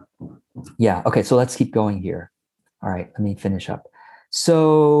 yeah. Okay. So let's keep going here. All right. Let me finish up.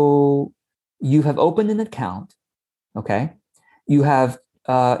 So you have opened an account. Okay. You have,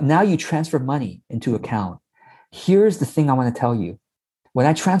 now you transfer money into account. Here's the thing I want to tell you. When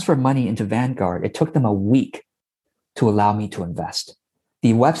I transferred money into Vanguard, it took them a week to allow me to invest.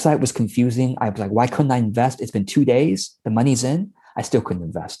 The website was confusing. I was like, why couldn't I invest? It's been 2 days. The money's in. I still couldn't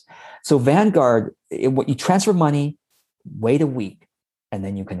invest. So Vanguard, you transfer money, wait a week, and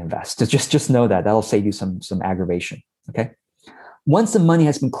then you can invest. So just know that. That'll save you some aggravation, okay? Once the money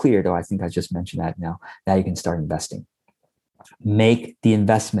has been cleared, I think I just mentioned that now you can start investing. Make the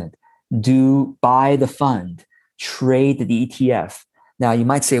investment. Buy the fund. Trade the ETF. Now, you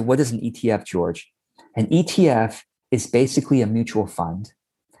might say, what is an ETF, George? An ETF is basically a mutual fund.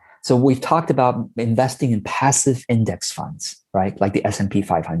 So we've talked about investing in passive index funds, right? Like the S&P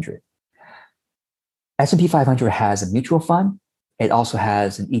 500. S&P 500 has a mutual fund. It also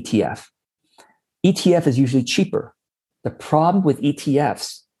has an ETF. ETF is usually cheaper. The problem with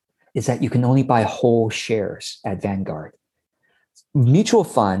ETFs is that you can only buy whole shares at Vanguard. Mutual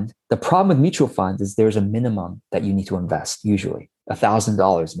fund, the problem with mutual funds is there's a minimum that you need to invest, usually.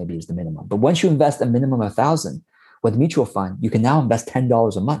 $1,000 maybe is the minimum. But once you invest a minimum of $1,000 with a mutual fund, you can now invest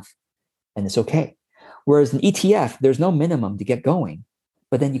 $10 a month, and it's okay. Whereas an ETF, there's no minimum to get going,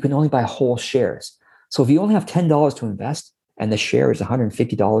 but then you can only buy whole shares. So if you only have $10 to invest and the share is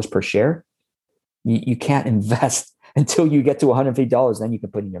 $150 per share, you can't invest until you get to $150, then you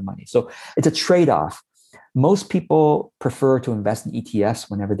can put in your money. So it's a trade-off. Most people prefer to invest in ETFs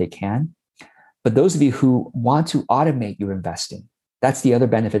whenever they can. But those of you who want to automate your investing, that's the other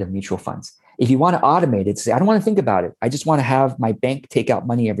benefit of mutual funds. If you want to automate it, say, I don't want to think about it. I just want to have my bank take out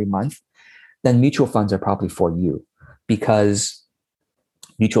money every month. Then mutual funds are probably for you, because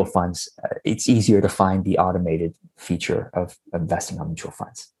mutual funds, it's easier to find the automated feature of investing on mutual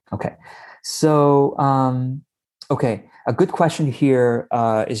funds. Okay. So, a good question here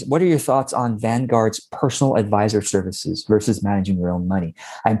is, what are your thoughts on Vanguard's personal advisor services versus managing your own money?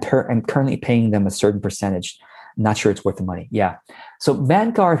 I'm currently paying them a certain percentage. Not sure it's worth the money. Yeah. So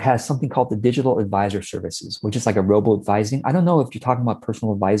Vanguard has something called the digital advisor services, which is like a robo-advising. I don't know if you're talking about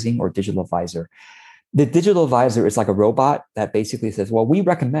personal advising or digital advisor. The digital advisor is like a robot that basically says, well, we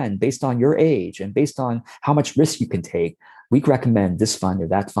recommend, based on your age and based on how much risk you can take, we recommend this fund or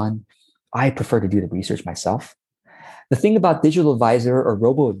that fund. I prefer to do the research myself. The thing about digital advisor or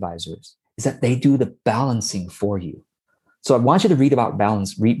robo-advisors is that they do the balancing for you. So I want you to read about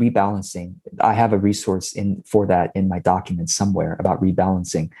rebalancing. I have a resource for that in my document somewhere about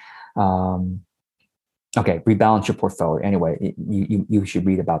rebalancing. Rebalance your portfolio. Anyway, you should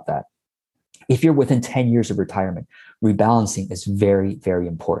read about that. If you're within 10 years of retirement, rebalancing is very, very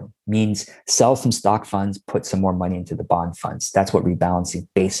important. Means sell some stock funds, put some more money into the bond funds. That's what rebalancing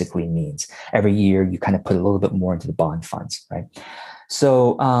basically means. Every year, you kind of put a little bit more into the bond funds, right?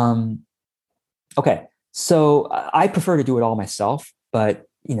 So, So I prefer to do it all myself, but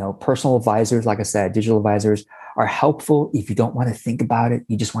personal advisors, like I said, digital advisors are helpful if you don't want to think about it.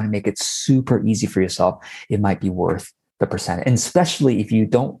 You just want to make it super easy for yourself. It might be worth the percentage, and especially if you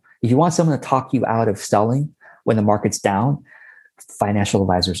want someone to talk you out of selling when the market's down, financial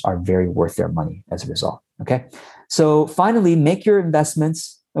advisors are very worth their money as a result. Okay. So finally, make your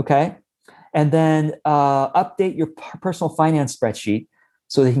investments. Okay. And then update your personal finance spreadsheet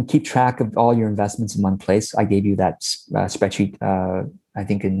so they can keep track of all your investments in one place. I gave you that spreadsheet, I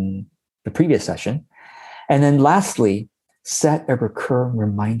think, in the previous session. And then lastly, set a recurring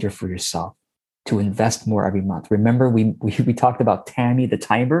reminder for yourself to invest more every month. Remember, we talked about Tammy the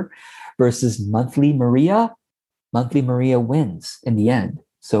timer versus monthly Maria. Monthly Maria wins in the end.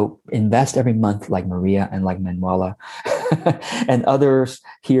 So invest every month like Maria and like Manuela. and others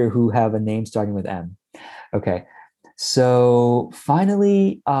here who have a name starting with M. Okay. So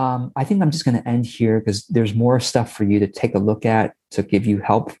finally, I think I'm just going to end here because there's more stuff for you to take a look at to give you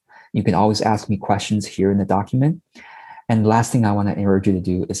help. You can always ask me questions here in the document. And the last thing I want to urge you to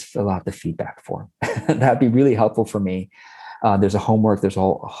do is fill out the feedback form. That'd be really helpful for me. There's a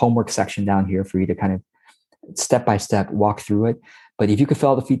whole homework section down here for you to kind of step by step walk through it. But if you could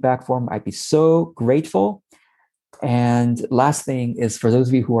fill out the feedback form, I'd be so grateful. And last thing is for those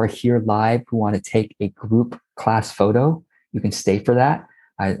of you who are here live who want to take a group class photo, you can stay for that.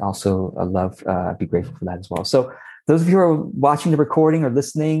 I also be grateful for that as well. So those of you who are watching the recording or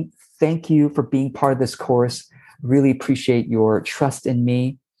listening, thank you for being part of this course. Really appreciate your trust in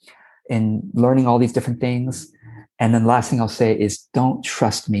me in learning all these different things. And then the last thing I'll say is don't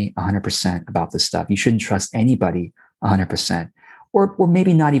trust me 100% about this stuff. You shouldn't trust anybody 100%, or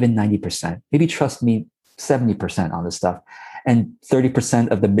maybe not even 90%. Maybe trust me 70% on this stuff. And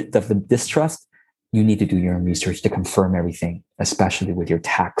 30% of the distrust, you need to do your own research to confirm everything, especially with your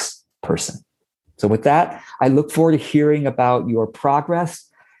tax person. So with that, I look forward to hearing about your progress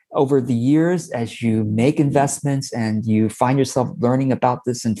over the years as you make investments and you find yourself learning about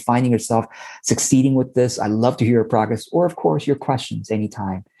this and finding yourself succeeding with this. I love to hear your progress or, of course, your questions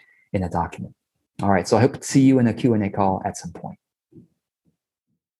anytime in a document. All right. So I hope to see you in a Q&A call at some point.